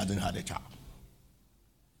and she hasn't had a child.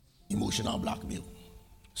 Emotional blackmail.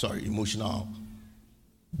 Emotional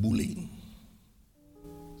bullying.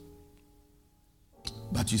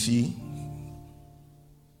 But you see,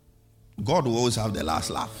 God will always have the last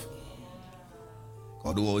laugh.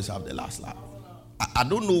 God will always have the last laugh. I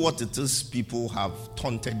don't know what it is people have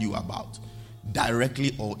taunted you about,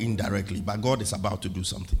 directly or indirectly, but God is about to do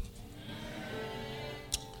something.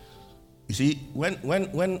 You see,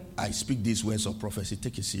 when I speak these words of prophecy,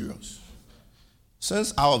 take it serious.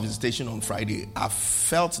 Since our visitation on Friday, I've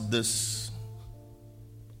felt this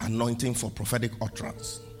anointing for prophetic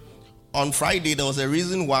utterance. On Friday, there was a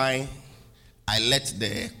reason why I let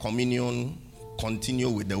the communion continue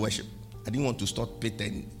with the worship. I didn't want to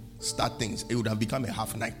start things. It would have become a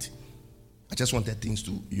half night. I just wanted things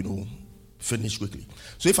to, finish quickly.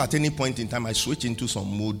 So if at any point in time I switch into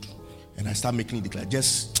some mode and I start making it declare,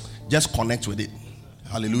 just connect with it.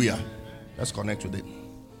 Hallelujah. Just connect with it.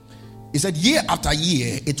 He said, year after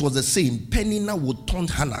year, it was the same. Peninnah would taunt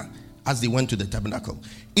Hannah as they went to the tabernacle.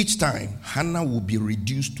 Each time, Hannah would be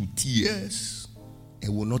reduced to tears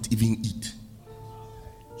and will not even eat.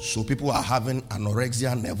 So people are having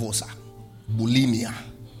anorexia nervosa, bulimia.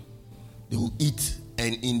 They will eat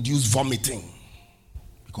and induce vomiting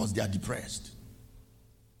because they are depressed.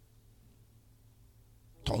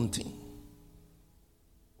 Taunting.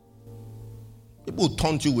 People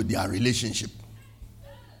taunt you with their relationship.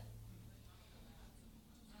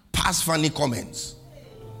 Pass funny comments.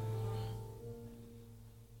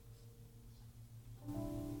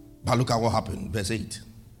 But look at what happened. Verse 8.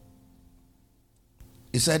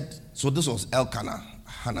 He said, so this was Elkanah,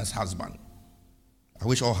 Hannah's husband. I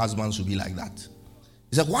wish all husbands would be like that.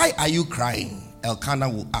 He said, why are you crying? Elkanah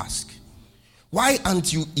will ask. Why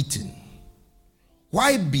aren't you eating?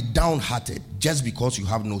 Why be downhearted just because you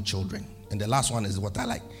have no children? And the last one is what I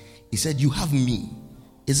like. He said, you have me.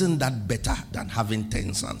 Isn't that better than having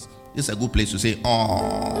 10 sons? This is a good place to say,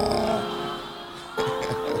 oh.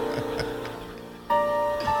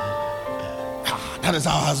 That is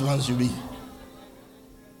how husbands should be.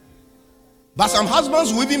 But some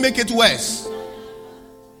husbands will even make it worse.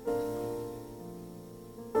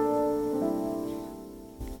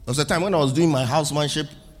 There was a time when I was doing my housemanship,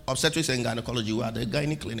 obstetrics and gynecology. We were at the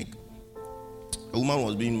gynae clinic. A woman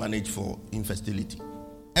was being managed for infertility.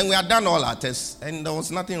 And we had done all our tests, and there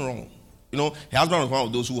was nothing wrong. Her husband was one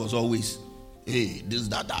of those who was always, hey, this,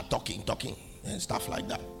 that, talking, and stuff like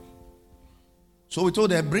that. So we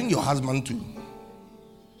told her, bring your husband too.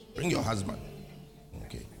 Bring your husband.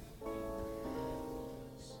 Okay.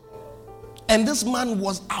 And this man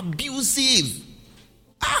was abusive.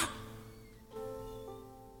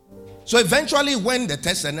 So eventually when the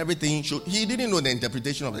test and everything showed, he didn't know the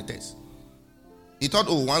interpretation of the test. He thought,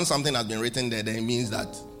 once something has been written there, then it means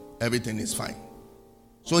that everything is fine.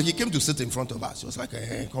 So he came to sit in front of us. He was like,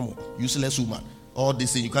 hey, come on, useless woman. All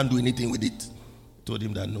this thing, you can't do anything with it. I told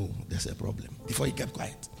him that no, there's a problem. Before he kept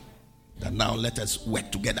quiet. That now let us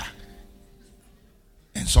work together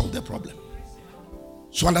and solve the problem.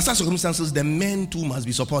 So under such circumstances, the men too must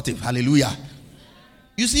be supportive. Hallelujah.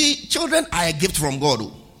 You see, children are a gift from God.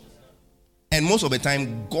 And most of the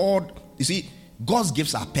time, God's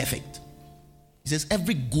gifts are perfect. He says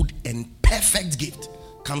every good and perfect gift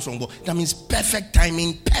comes from God. That means perfect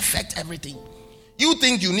timing, perfect everything. You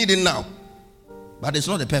think you need it now, but it's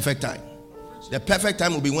not the perfect time. The perfect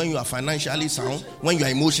time will be when you are financially sound, when you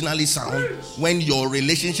are emotionally sound, when your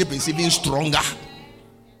relationship is even stronger.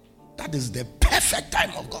 That is the perfect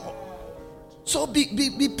time of God. So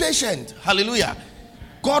be patient. Hallelujah.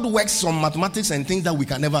 God works some mathematics and things that we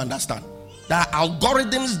can never understand. There are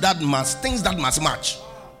algorithms things that must match.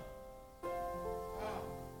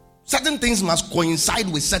 Certain things must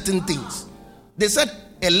coincide with certain things. They said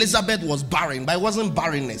Elizabeth was barren, but it wasn't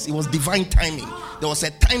barrenness. It was divine timing. There was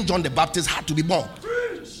a time John the Baptist had to be born.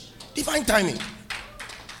 Divine timing.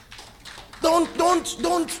 Don't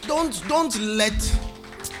let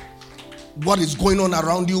what is going on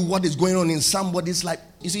around you, what is going on in somebody's life.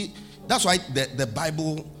 You see, that's why the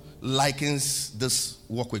Bible likens this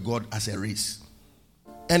walk with God as a race.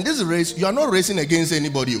 And this race, you are not racing against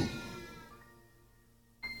anybody.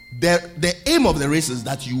 The aim of the race is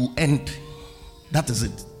that you end. That is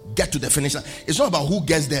it. Get to the finish line. It's not about who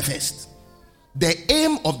gets there first. The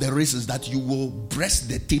aim of the race is that you will breast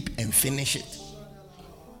the tape and finish it.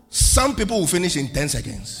 Some people will finish in 10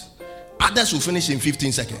 seconds. Others will finish in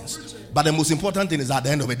 15 seconds. But the most important thing is at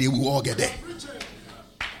the end of the day, we will all get there.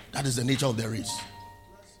 That is the nature of the race.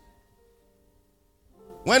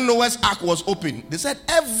 When Noah's ark was open, they said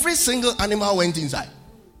every single animal went inside.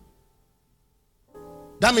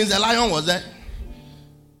 That means the lion was there.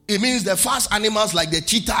 It means the fast animals like the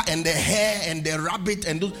cheetah and the hare and the rabbit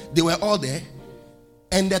and those, they were all there.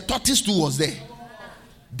 and the tortoise too was there.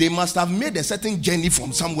 They must have made a certain journey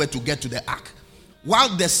from somewhere to get to the ark. While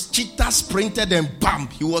the cheetah sprinted and bam,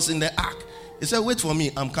 he was in the ark. He said, wait for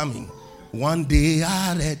me, I'm coming. One day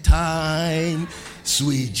at a time,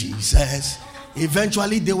 sweet Jesus.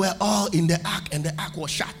 Eventually they were all in the ark and the ark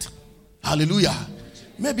was shut. Hallelujah.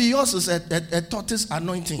 Maybe yours is a tortoise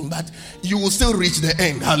anointing, but you will still reach the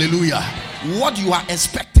end. Hallelujah. What you are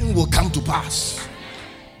expecting will come to pass.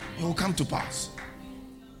 It will come to pass.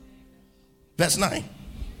 Verse 9.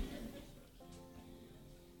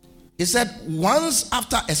 He said, once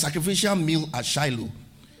after a sacrificial meal at Shiloh,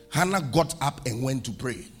 Hannah got up and went to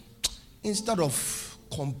pray. Instead of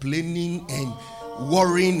complaining and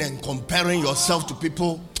worrying and comparing yourself to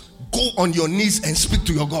people, go on your knees and speak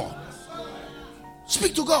to your God.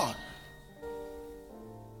 Speak to God.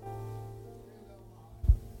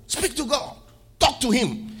 Speak to God. Talk to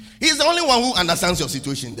him. He's the only one who understands your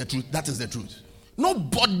situation. The truth. That is the truth.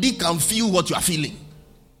 Nobody can feel what you are feeling.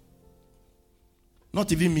 Not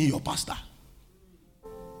even me, your pastor.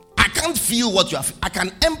 I can't feel what you are feeling. I can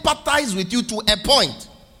empathize with you to a point.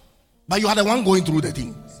 But you are the one going through the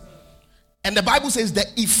thing. And the Bible says the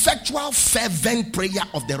effectual fervent prayer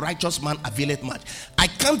of the righteous man availeth much. I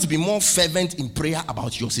can't be more fervent in prayer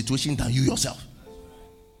about your situation than you yourself.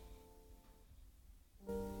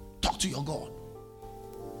 Talk to your God.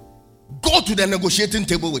 Go to the negotiating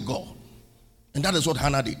table with God. And that is what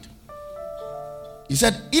Hannah did. He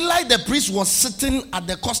said, Eli the priest was sitting at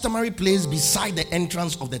the customary place beside the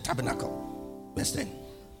entrance of the tabernacle. Verse 10.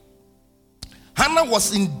 Hannah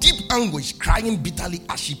was in deep anguish, crying bitterly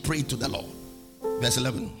as she prayed to the Lord. Verse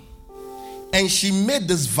 11. And she made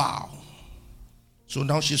this vow. So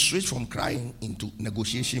now she switched from crying into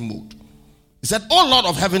negotiation mode. He said, O Lord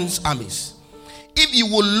of heaven's armies, if you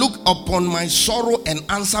will look upon my sorrow and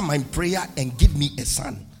answer my prayer and give me a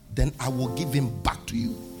son, then I will give him back to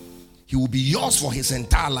you. He will be yours for his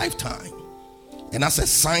entire lifetime. And as a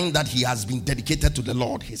sign that he has been dedicated to the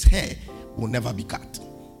Lord, his hair will never be cut.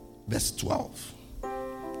 Verse 12.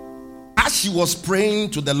 As she was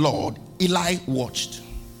praying to the Lord, Eli watched.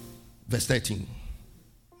 Verse 13.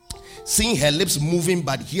 Seeing her lips moving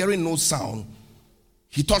but hearing no sound,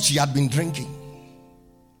 he thought she had been drinking.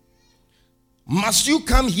 Must you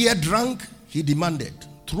come here drunk? He demanded.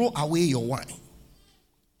 Throw away your wine.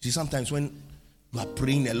 See, sometimes when you are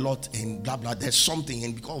praying a lot and blah blah, there's something,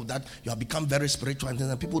 and because of that you have become very spiritual,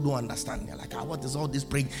 and people don't understand. They're like, what is all this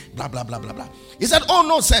praying? Blah blah blah blah blah. He said, oh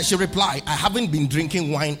no, sir. She replied, I haven't been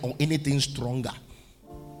drinking wine or anything stronger,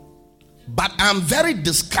 but I'm very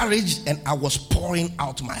discouraged, and I was pouring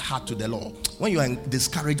out my heart to the Lord. When you are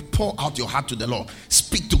discouraged, pour out your heart to the Lord.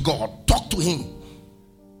 Speak to God. Talk to him.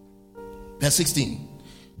 Verse 16.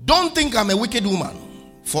 Don't think I'm a wicked woman,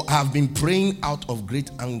 for I have been praying out of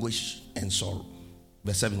great anguish and sorrow.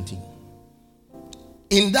 Verse 17.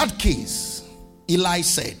 In that case, Eli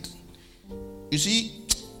said, you see,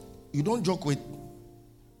 you don't joke with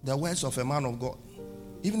the words of a man of God,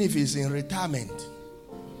 even if he's in retirement,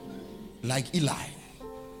 like Eli,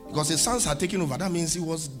 because his sons are taking over. That means he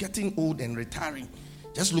was getting old and retiring.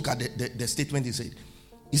 Just look at the statement he said.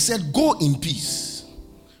 He said, go in peace.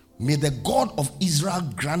 May the God of Israel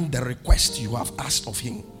grant the request you have asked of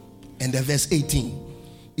him. And the verse 18,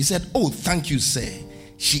 he said, oh, thank you, sir,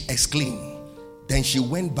 she exclaimed. Then she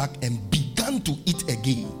went back and began to eat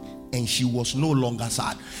again, and she was no longer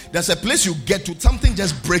sad. There's a place you get to, something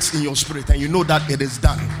just breaks in your spirit, and you know that it is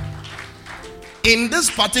done. In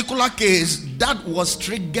this particular case, that was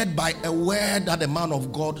triggered by a word that the man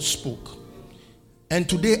of God spoke. And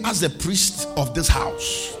today, as the priest of this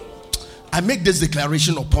house, I make this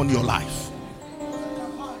declaration upon your life.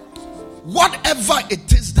 Whatever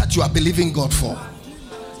it is that you are believing God for,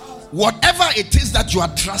 whatever it is that you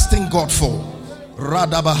are trusting God for,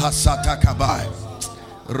 Radabahasata Kabai,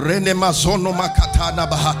 Renemazono Makatana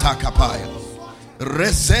Bahata Kapaya,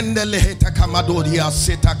 Resende Leheta Kamadodia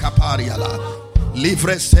Seta Kapariala,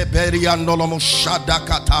 Livre Seberia Nolomo Shada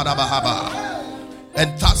Katara Bahaba.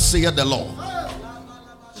 And thus saith the Lord,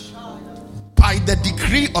 by the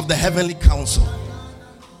decree of the heavenly council,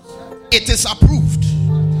 it is approved,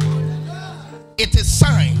 it is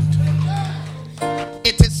signed,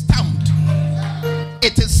 it is stamped,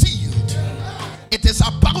 it is sealed, it is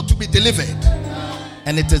about to be delivered,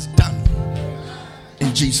 and it is done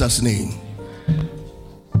in Jesus' name.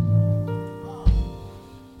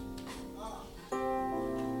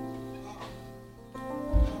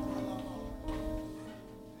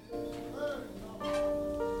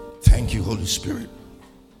 Thank you, Holy Spirit.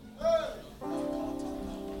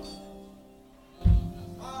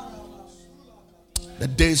 The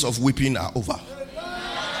days of weeping are over.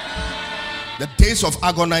 The days of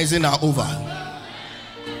agonizing are over.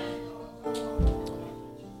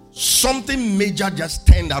 Something major just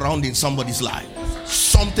turned around in somebody's life.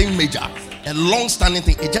 Something major, a long-standing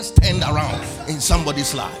thing, it just turned around in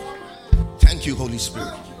somebody's life. Thank you, Holy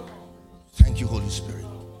Spirit. Thank you, Holy Spirit.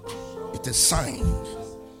 It is signed.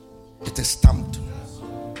 It is stamped.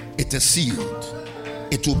 It is sealed.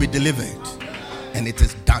 It will be delivered. And it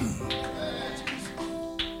is done.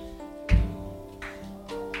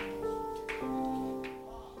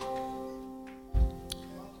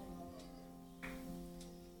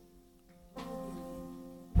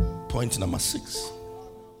 Point number 6.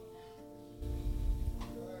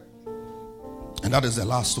 And that is the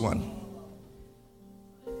last one.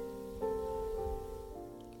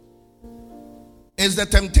 Is the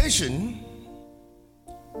temptation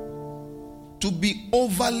to be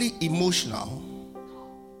overly emotional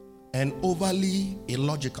and overly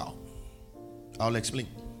illogical. I'll explain.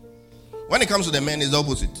 When it comes to the men, it's the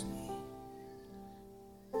opposite.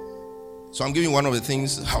 So I'm giving you one of the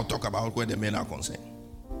things I'll talk about where the men are concerned.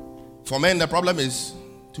 For men, the problem is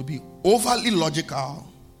to be overly logical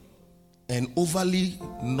and overly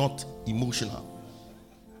not emotional.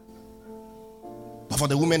 But for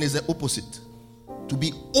the women, it's the opposite. To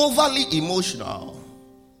be overly emotional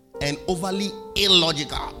and overly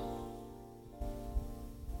illogical.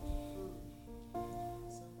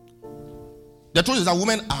 The truth is that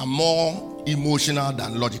women are more emotional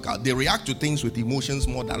than logical. They react to things with emotions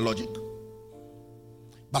more than logic.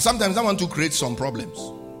 But sometimes I want to create some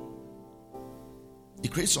problems.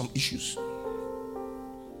 It creates some issues.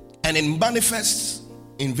 And it manifests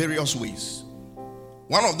in various ways.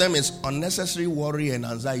 One of them is unnecessary worry and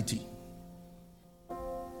anxiety.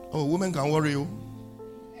 Oh, women can worry you.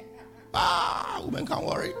 Women can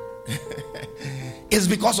worry. It's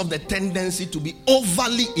because of the tendency to be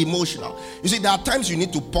overly emotional. You see, there are times you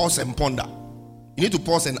need to pause and ponder. You need to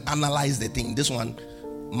pause and analyze the thing. This one,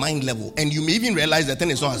 mind level. And you may even realize the thing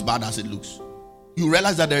is not as bad as it looks. You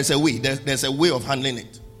realize that there is a way. There's a way of handling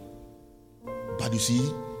it. But you see,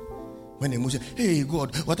 when emotion, hey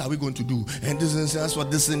God, what are we going to do? And this and that's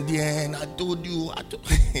what this and the end. I told you.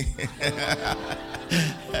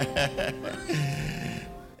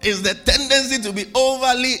 It's the tendency to be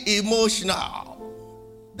overly emotional.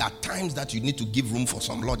 There are times that you need to give room for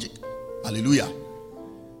some logic. Hallelujah.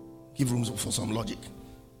 Give room for some logic.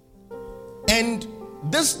 And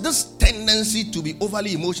this tendency to be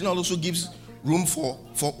overly emotional also gives room for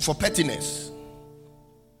pettiness.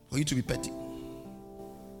 For you to be petty.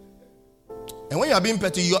 And when you are being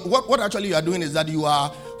petty, what actually you are doing is that you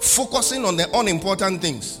are focusing on the unimportant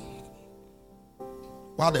things.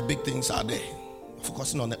 While the big things are there.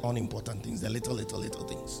 Focusing on the unimportant things, the little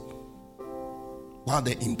things. While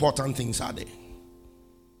the important things are there.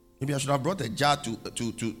 Maybe I should have brought a jar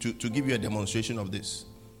to give you a demonstration of this.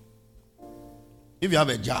 If you have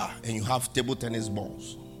a jar and you have table tennis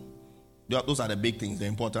balls, those are the big things, the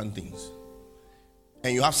important things.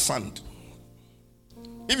 And you have sand.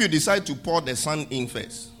 If you decide to pour the sand in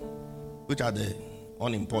first, which are the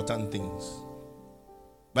unimportant things,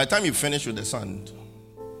 by the time you finish with the sand,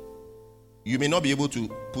 you may not be able to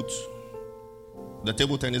put the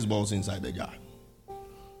table tennis balls inside the jar.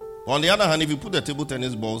 On the other hand, if you put the table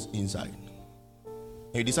tennis balls inside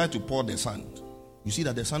and you decide to pour the sand, you see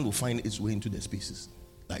that the sand will find its way into the spaces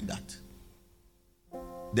like that.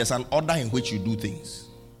 There's an order in which you do things.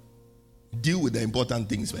 Deal with the important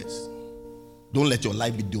things first. Don't let your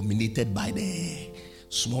life be dominated by the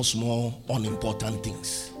small, unimportant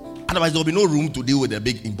things. Otherwise, there will be no room to deal with the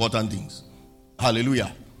big, important things.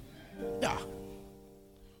 Hallelujah. Yeah.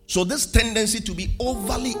 So this tendency to be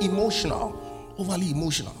overly emotional,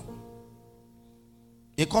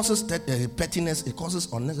 it causes pettiness, it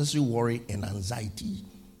causes unnecessary worry and anxiety.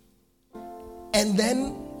 And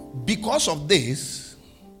then, because of this,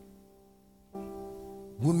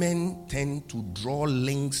 women tend to draw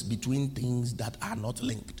links between things that are not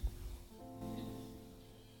linked.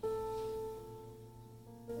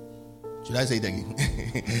 Should I say it again?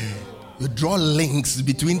 You draw links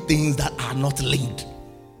between things that are not linked.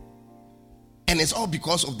 And it's all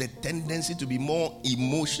because of the tendency to be more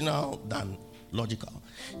emotional than logical.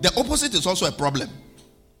 The opposite is also a problem.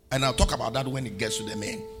 And I'll talk about that when it gets to the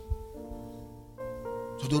men.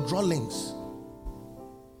 So they'll draw links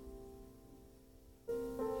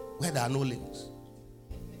where there are no links.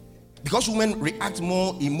 Because women react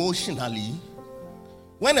more emotionally.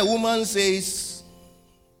 When a woman says,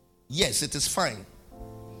 yes, it is fine,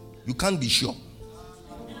 you can't be sure.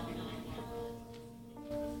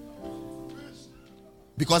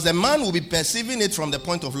 Because the man will be perceiving it from the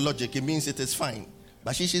point of logic. It means it is fine.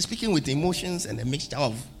 But she's speaking with emotions and a mixture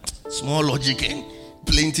of small logic and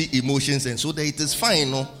plenty emotions, and so that it is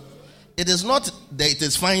fine. No, it is not that it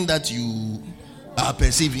is fine that you are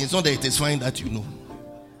perceiving. It's not that it is fine that you know.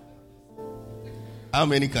 How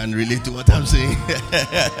many can relate to what I'm saying?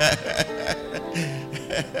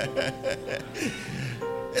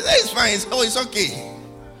 It's fine. It's okay.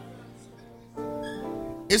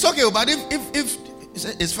 It's okay, but if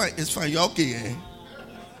it's fine. You're okay. Eh?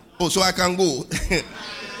 Oh, so I can go.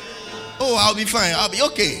 Oh, I'll be fine. I'll be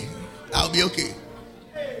okay.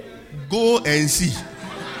 Go and see.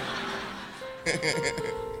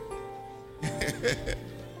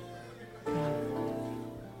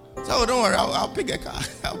 So don't worry. I'll pick a car.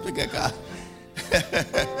 I'll pick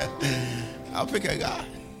a car.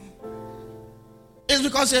 It's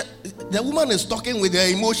because the woman is talking with her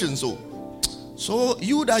emotions. So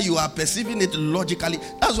you are perceiving it logically.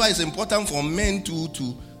 That's why it's important for men to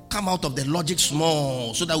come out of the logic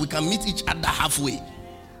small, so that we can meet each other halfway.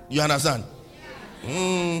 You understand?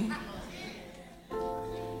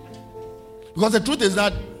 Because the truth is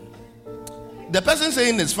that the person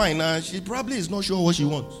saying it's fine, she probably is not sure what she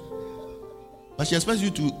wants, but she expects you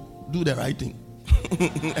to do the right thing.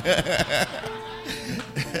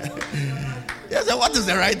 Yes, so what is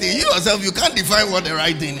the right thing? You yourself, you can't define what the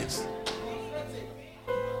right thing is.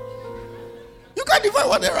 You can't define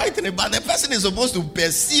what the right thing is, but the person is supposed to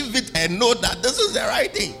perceive it and know that this is the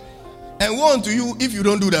right thing. And woe unto you if you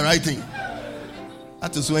don't do the right thing.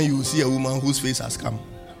 That is when you will see a woman whose face has come.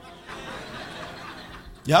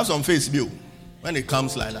 You have some face bill. When it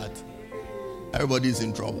comes like that, everybody is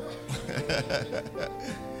in trouble.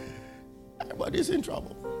 Everybody is in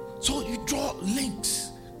trouble. So you draw links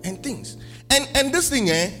and things. And this thing,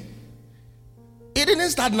 it didn't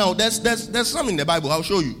start now. There's some in the Bible. I'll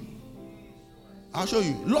show you.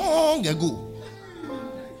 Long ago.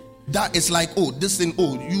 That is like, this thing,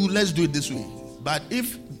 let's do it this way. But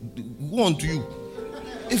if woe unto you,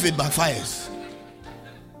 if it backfires,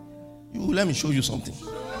 let me show you something.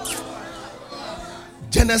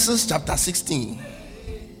 Genesis chapter 16.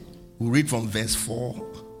 We'll read from verse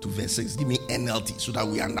 4 to verse 6. Give me NLT so that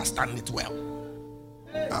we understand it well.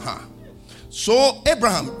 So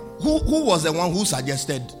Abraham, who was the one who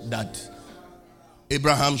suggested that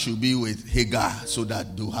Abraham should be with Hagar so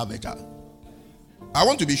that they'll have a child? I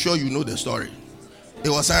want to be sure you know the story. It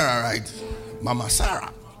was Sarah, right? Mama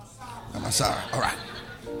Sarah. All right.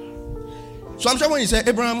 So I'm sure when he said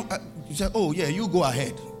Abraham, he said, "Oh yeah, you go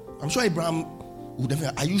ahead." I'm sure Abraham would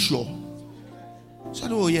definitely. Are you sure? He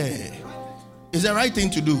said, "Oh yeah, it's the right thing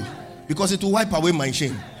to do because it will wipe away my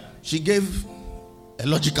shame." She gave a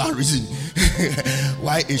logical reason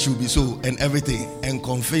why it should be so and everything, and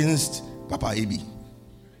convinced Papa Abi.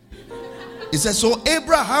 It says, so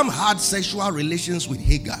Abraham had sexual relations with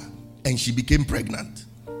Hagar and she became pregnant.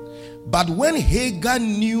 But when Hagar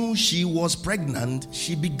knew she was pregnant,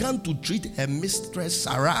 she began to treat her mistress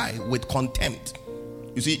Sarai with contempt.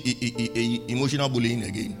 You see, emotional bullying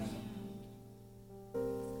again.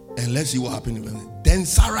 And let's see what happened. Then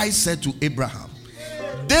Sarai said to Abraham,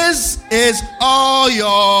 "This is all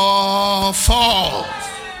your fault."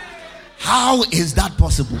 How is that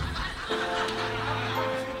possible?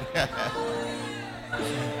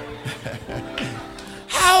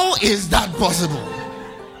 How is that possible?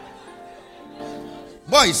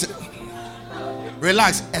 Boys,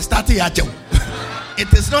 relax.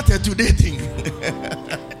 It is not a today thing.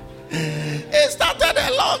 It started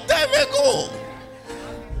a long time ago.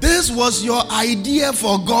 This was your idea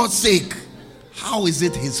for God's sake. How is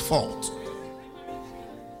it his fault?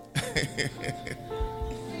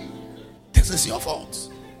 This is your fault.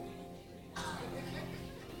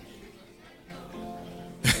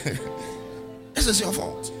 This is your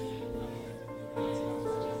fault.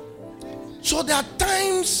 So there are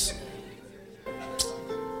times,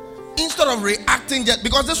 instead of reacting, just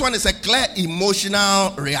because this one is a clear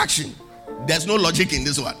emotional reaction, there's no logic in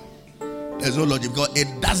this one. There's no logic because it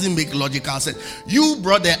doesn't make logical sense. You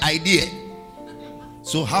brought the idea,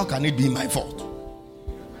 so how can it be my fault?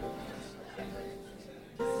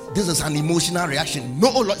 This is an emotional reaction.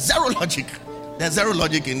 Zero logic. There's zero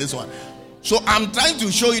logic in this one. So I'm trying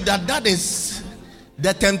to show you that is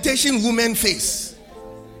the temptation women face,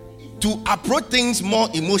 to approach things more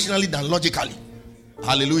emotionally than logically.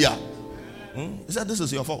 Hallelujah. He said, this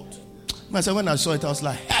is your fault. I said, when I saw it, I was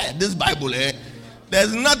like, hey, this Bible,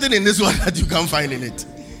 there's nothing in this one that you can find in it.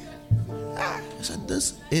 I said,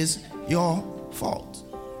 this is your fault.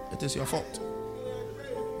 It is your fault.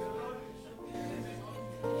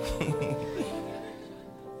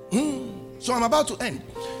 So I'm about to end.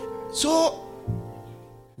 So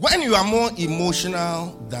when you are more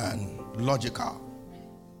emotional than logical,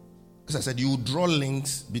 As I said, you draw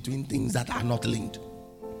links between things that are not linked.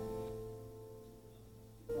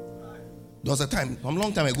 There was a time, a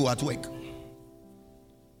long time ago at work,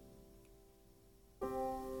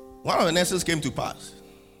 one of the nurses came to pass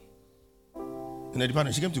in the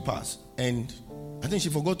department. She came to pass, and I think she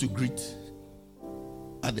forgot to greet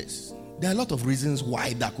others. There are a lot of reasons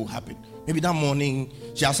why that could happen. Maybe that morning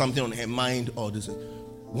she had something on her mind, or this.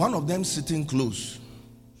 One of them sitting close,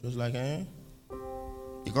 she was like,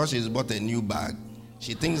 because she's bought a new bag,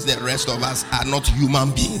 she thinks the rest of us are not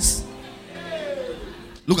human beings.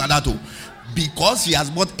 Look at that too. Because she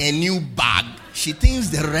has bought a new bag, she thinks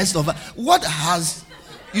the rest of us.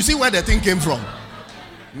 You see where the thing came from?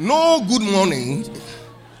 No good morning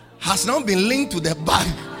has now been linked to the bag.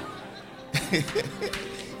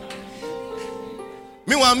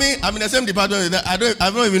 Meanwhile, I'm in the same department.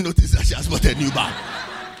 I've not even noticed that she has bought a new bag.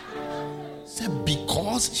 So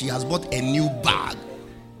because she has bought a new bag,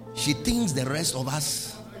 she thinks the rest of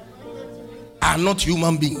us are not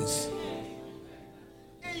human beings.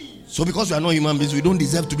 So because we are not human beings, we don't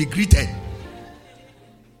deserve to be greeted.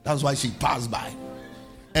 That's why she passed by.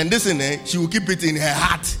 And this in her, she will keep it in her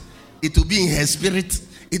heart. It will be in her spirit.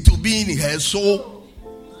 It will be in her soul.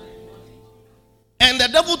 And the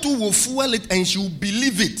devil too will fuel it, and she will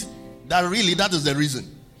believe it. That really, that is the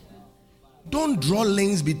reason. Don't draw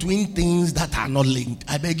links between things that are not linked.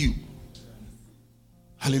 I beg you.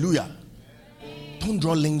 Hallelujah. Don't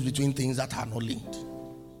draw links between things that are not linked.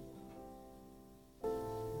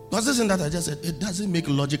 Because this thing that I just said, it doesn't make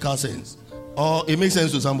logical sense. Or it makes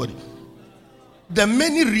sense to somebody. There are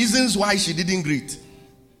many reasons why she didn't greet.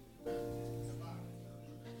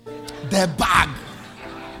 The bag.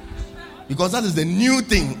 Because that is the new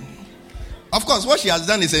thing. Of course, what she has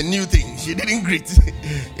done is a new thing. She didn't greet.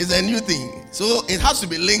 It's a new thing. So it has to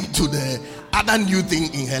be linked to the other new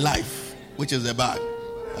thing in her life, which is the bag.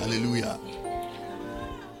 Hallelujah.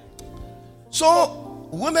 So,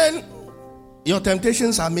 women, your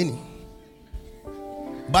temptations are many.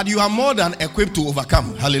 But you are more than equipped to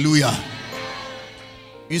overcome. Hallelujah.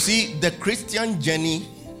 You see, the Christian journey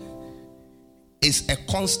is a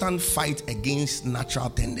constant fight against natural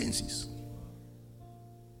tendencies.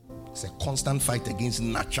 It's a constant fight against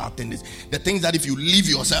natural tendencies. The things that if you leave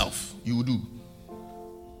yourself, you will do.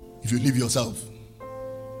 If you leave yourself,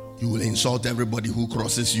 you will insult everybody who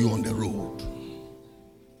crosses you on the road.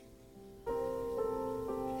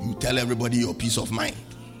 You tell everybody your peace of mind.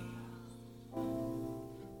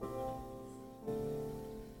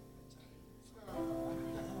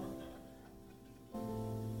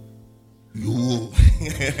 You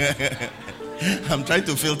I'm trying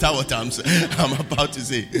to filter what I'm about to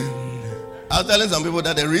say. I was telling some people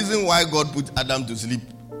that the reason why God put Adam to sleep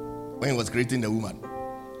when he was creating the woman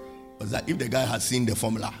was that if the guy had seen the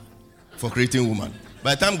formula for creating woman,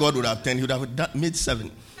 by the time God would have 10, he would have made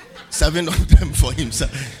 7 of them for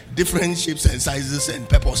himself, different shapes and sizes and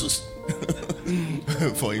purposes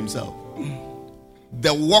for himself.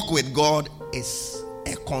 The walk with God is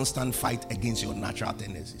a constant fight against your natural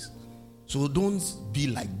tendencies. So don't be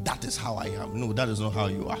like, that is how I am. No, that is not how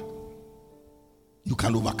you are. You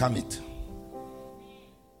can overcome it.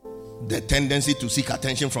 The tendency to seek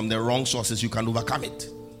attention from the wrong sources, you can overcome it.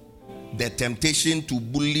 The temptation to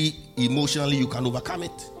bully emotionally, you can overcome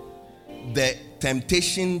it. The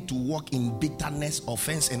temptation to walk in bitterness,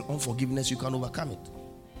 offense, and unforgiveness, you can overcome it.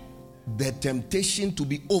 The temptation to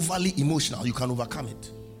be overly emotional, you can overcome it.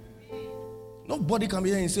 Nobody can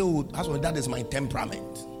be there and say, oh, that is my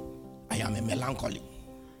temperament. I am a melancholy.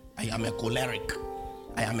 I am a choleric.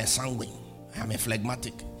 I am a sanguine. I am a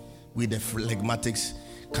phlegmatic. With the phlegmatics,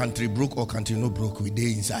 country broke or country no broke, we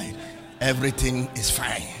day inside. Everything is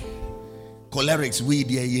fine. Cholerics, we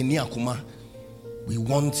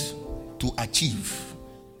want to achieve.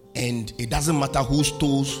 And it doesn't matter whose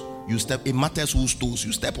toes you step, it matters whose toes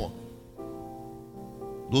you step on.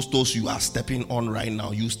 Those toes you are stepping on right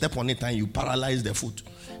now, you step on it and you paralyze the foot.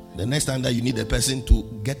 The next time that you need a person to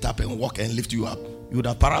get up and walk and lift you up, you would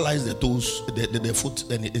have paralyzed the toes, the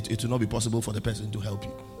foot, and it will not be possible for the person to help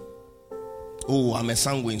you. Oh, I'm a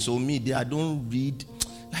sanguine, so me, I don't read.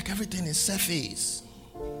 Like everything is surface.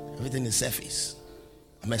 Everything is surface.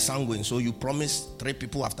 I'm a sanguine, so you promise 3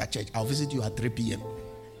 people after church. I'll visit you at 3 p.m.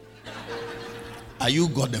 Are you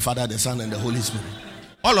God the Father, the Son, and the Holy Spirit?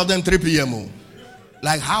 All of them 3 p.m.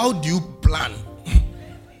 Like, how do you plan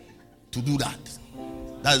to do that?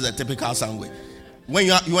 That is a typical sanguine. When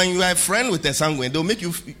you are a friend with a sanguine, they'll make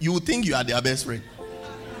you think you are their best friend.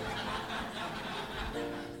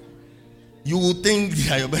 You will think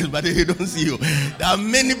they are your best, but they don't see you. There are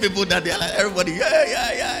many people that they are like, everybody,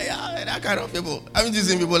 yeah, that kind of people. Haven't you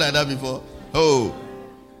seen people like that before? Oh,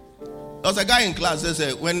 There was a guy in class that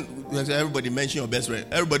said, when everybody mentioned your best friend,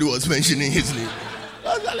 everybody was mentioning his name.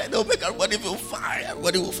 I was like, they'll make everybody feel fine.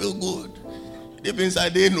 Everybody will feel good. Deep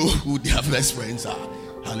inside, they know who their best friends are.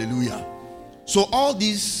 Hallelujah. So all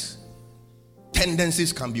these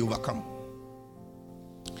tendencies can be overcome.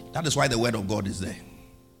 That is why the word of God is there.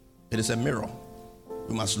 It is a mirror.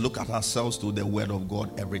 We must look at ourselves through the word of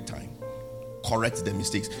God every time. Correct the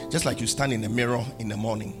mistakes. Just like you stand in the mirror in the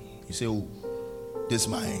morning. You say, oh, this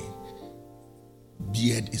my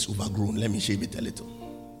beard is overgrown. Let me shave it a little.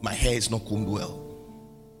 My hair is not combed well.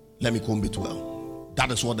 Let me comb it well.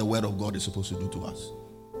 That is what the word of God is supposed to do to us.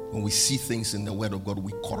 When we see things in the word of God,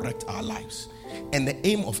 we correct our lives. And the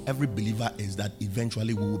aim of every believer is that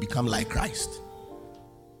eventually we will become like Christ.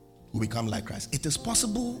 We become like Christ. It is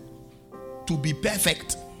possible to be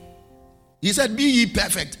perfect. He said, be ye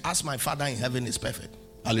perfect as my Father in heaven is perfect.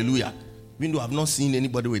 Hallelujah. Even though I've not seen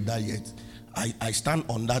anybody with that yet, I stand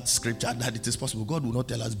on that scripture that it is possible. God will not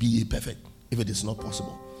tell us be ye perfect if it is not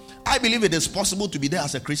possible. I believe it is possible to be there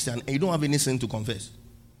as a Christian and you don't have any sin to confess.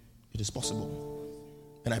 It is possible.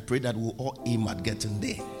 And I pray that we'll all aim at getting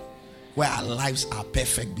there, where our lives are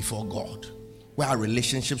perfect before God, where our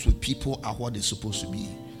relationships with people are what they're supposed to be,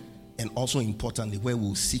 and also importantly, where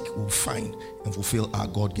we'll seek, we'll find, and fulfill our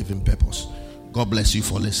God-given purpose. God bless you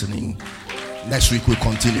for listening. Next week we'll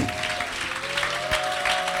continue.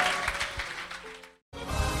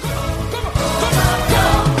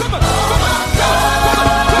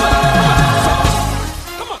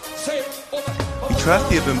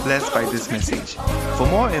 Trust you have been blessed by this message. For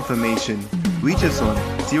more information, reach us on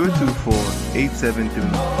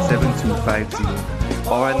 024-873-7250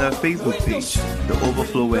 or on our Facebook page, The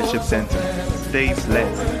Overflow Worship Center. Stay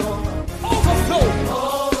blessed. Overflow.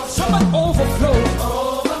 Someone overflow.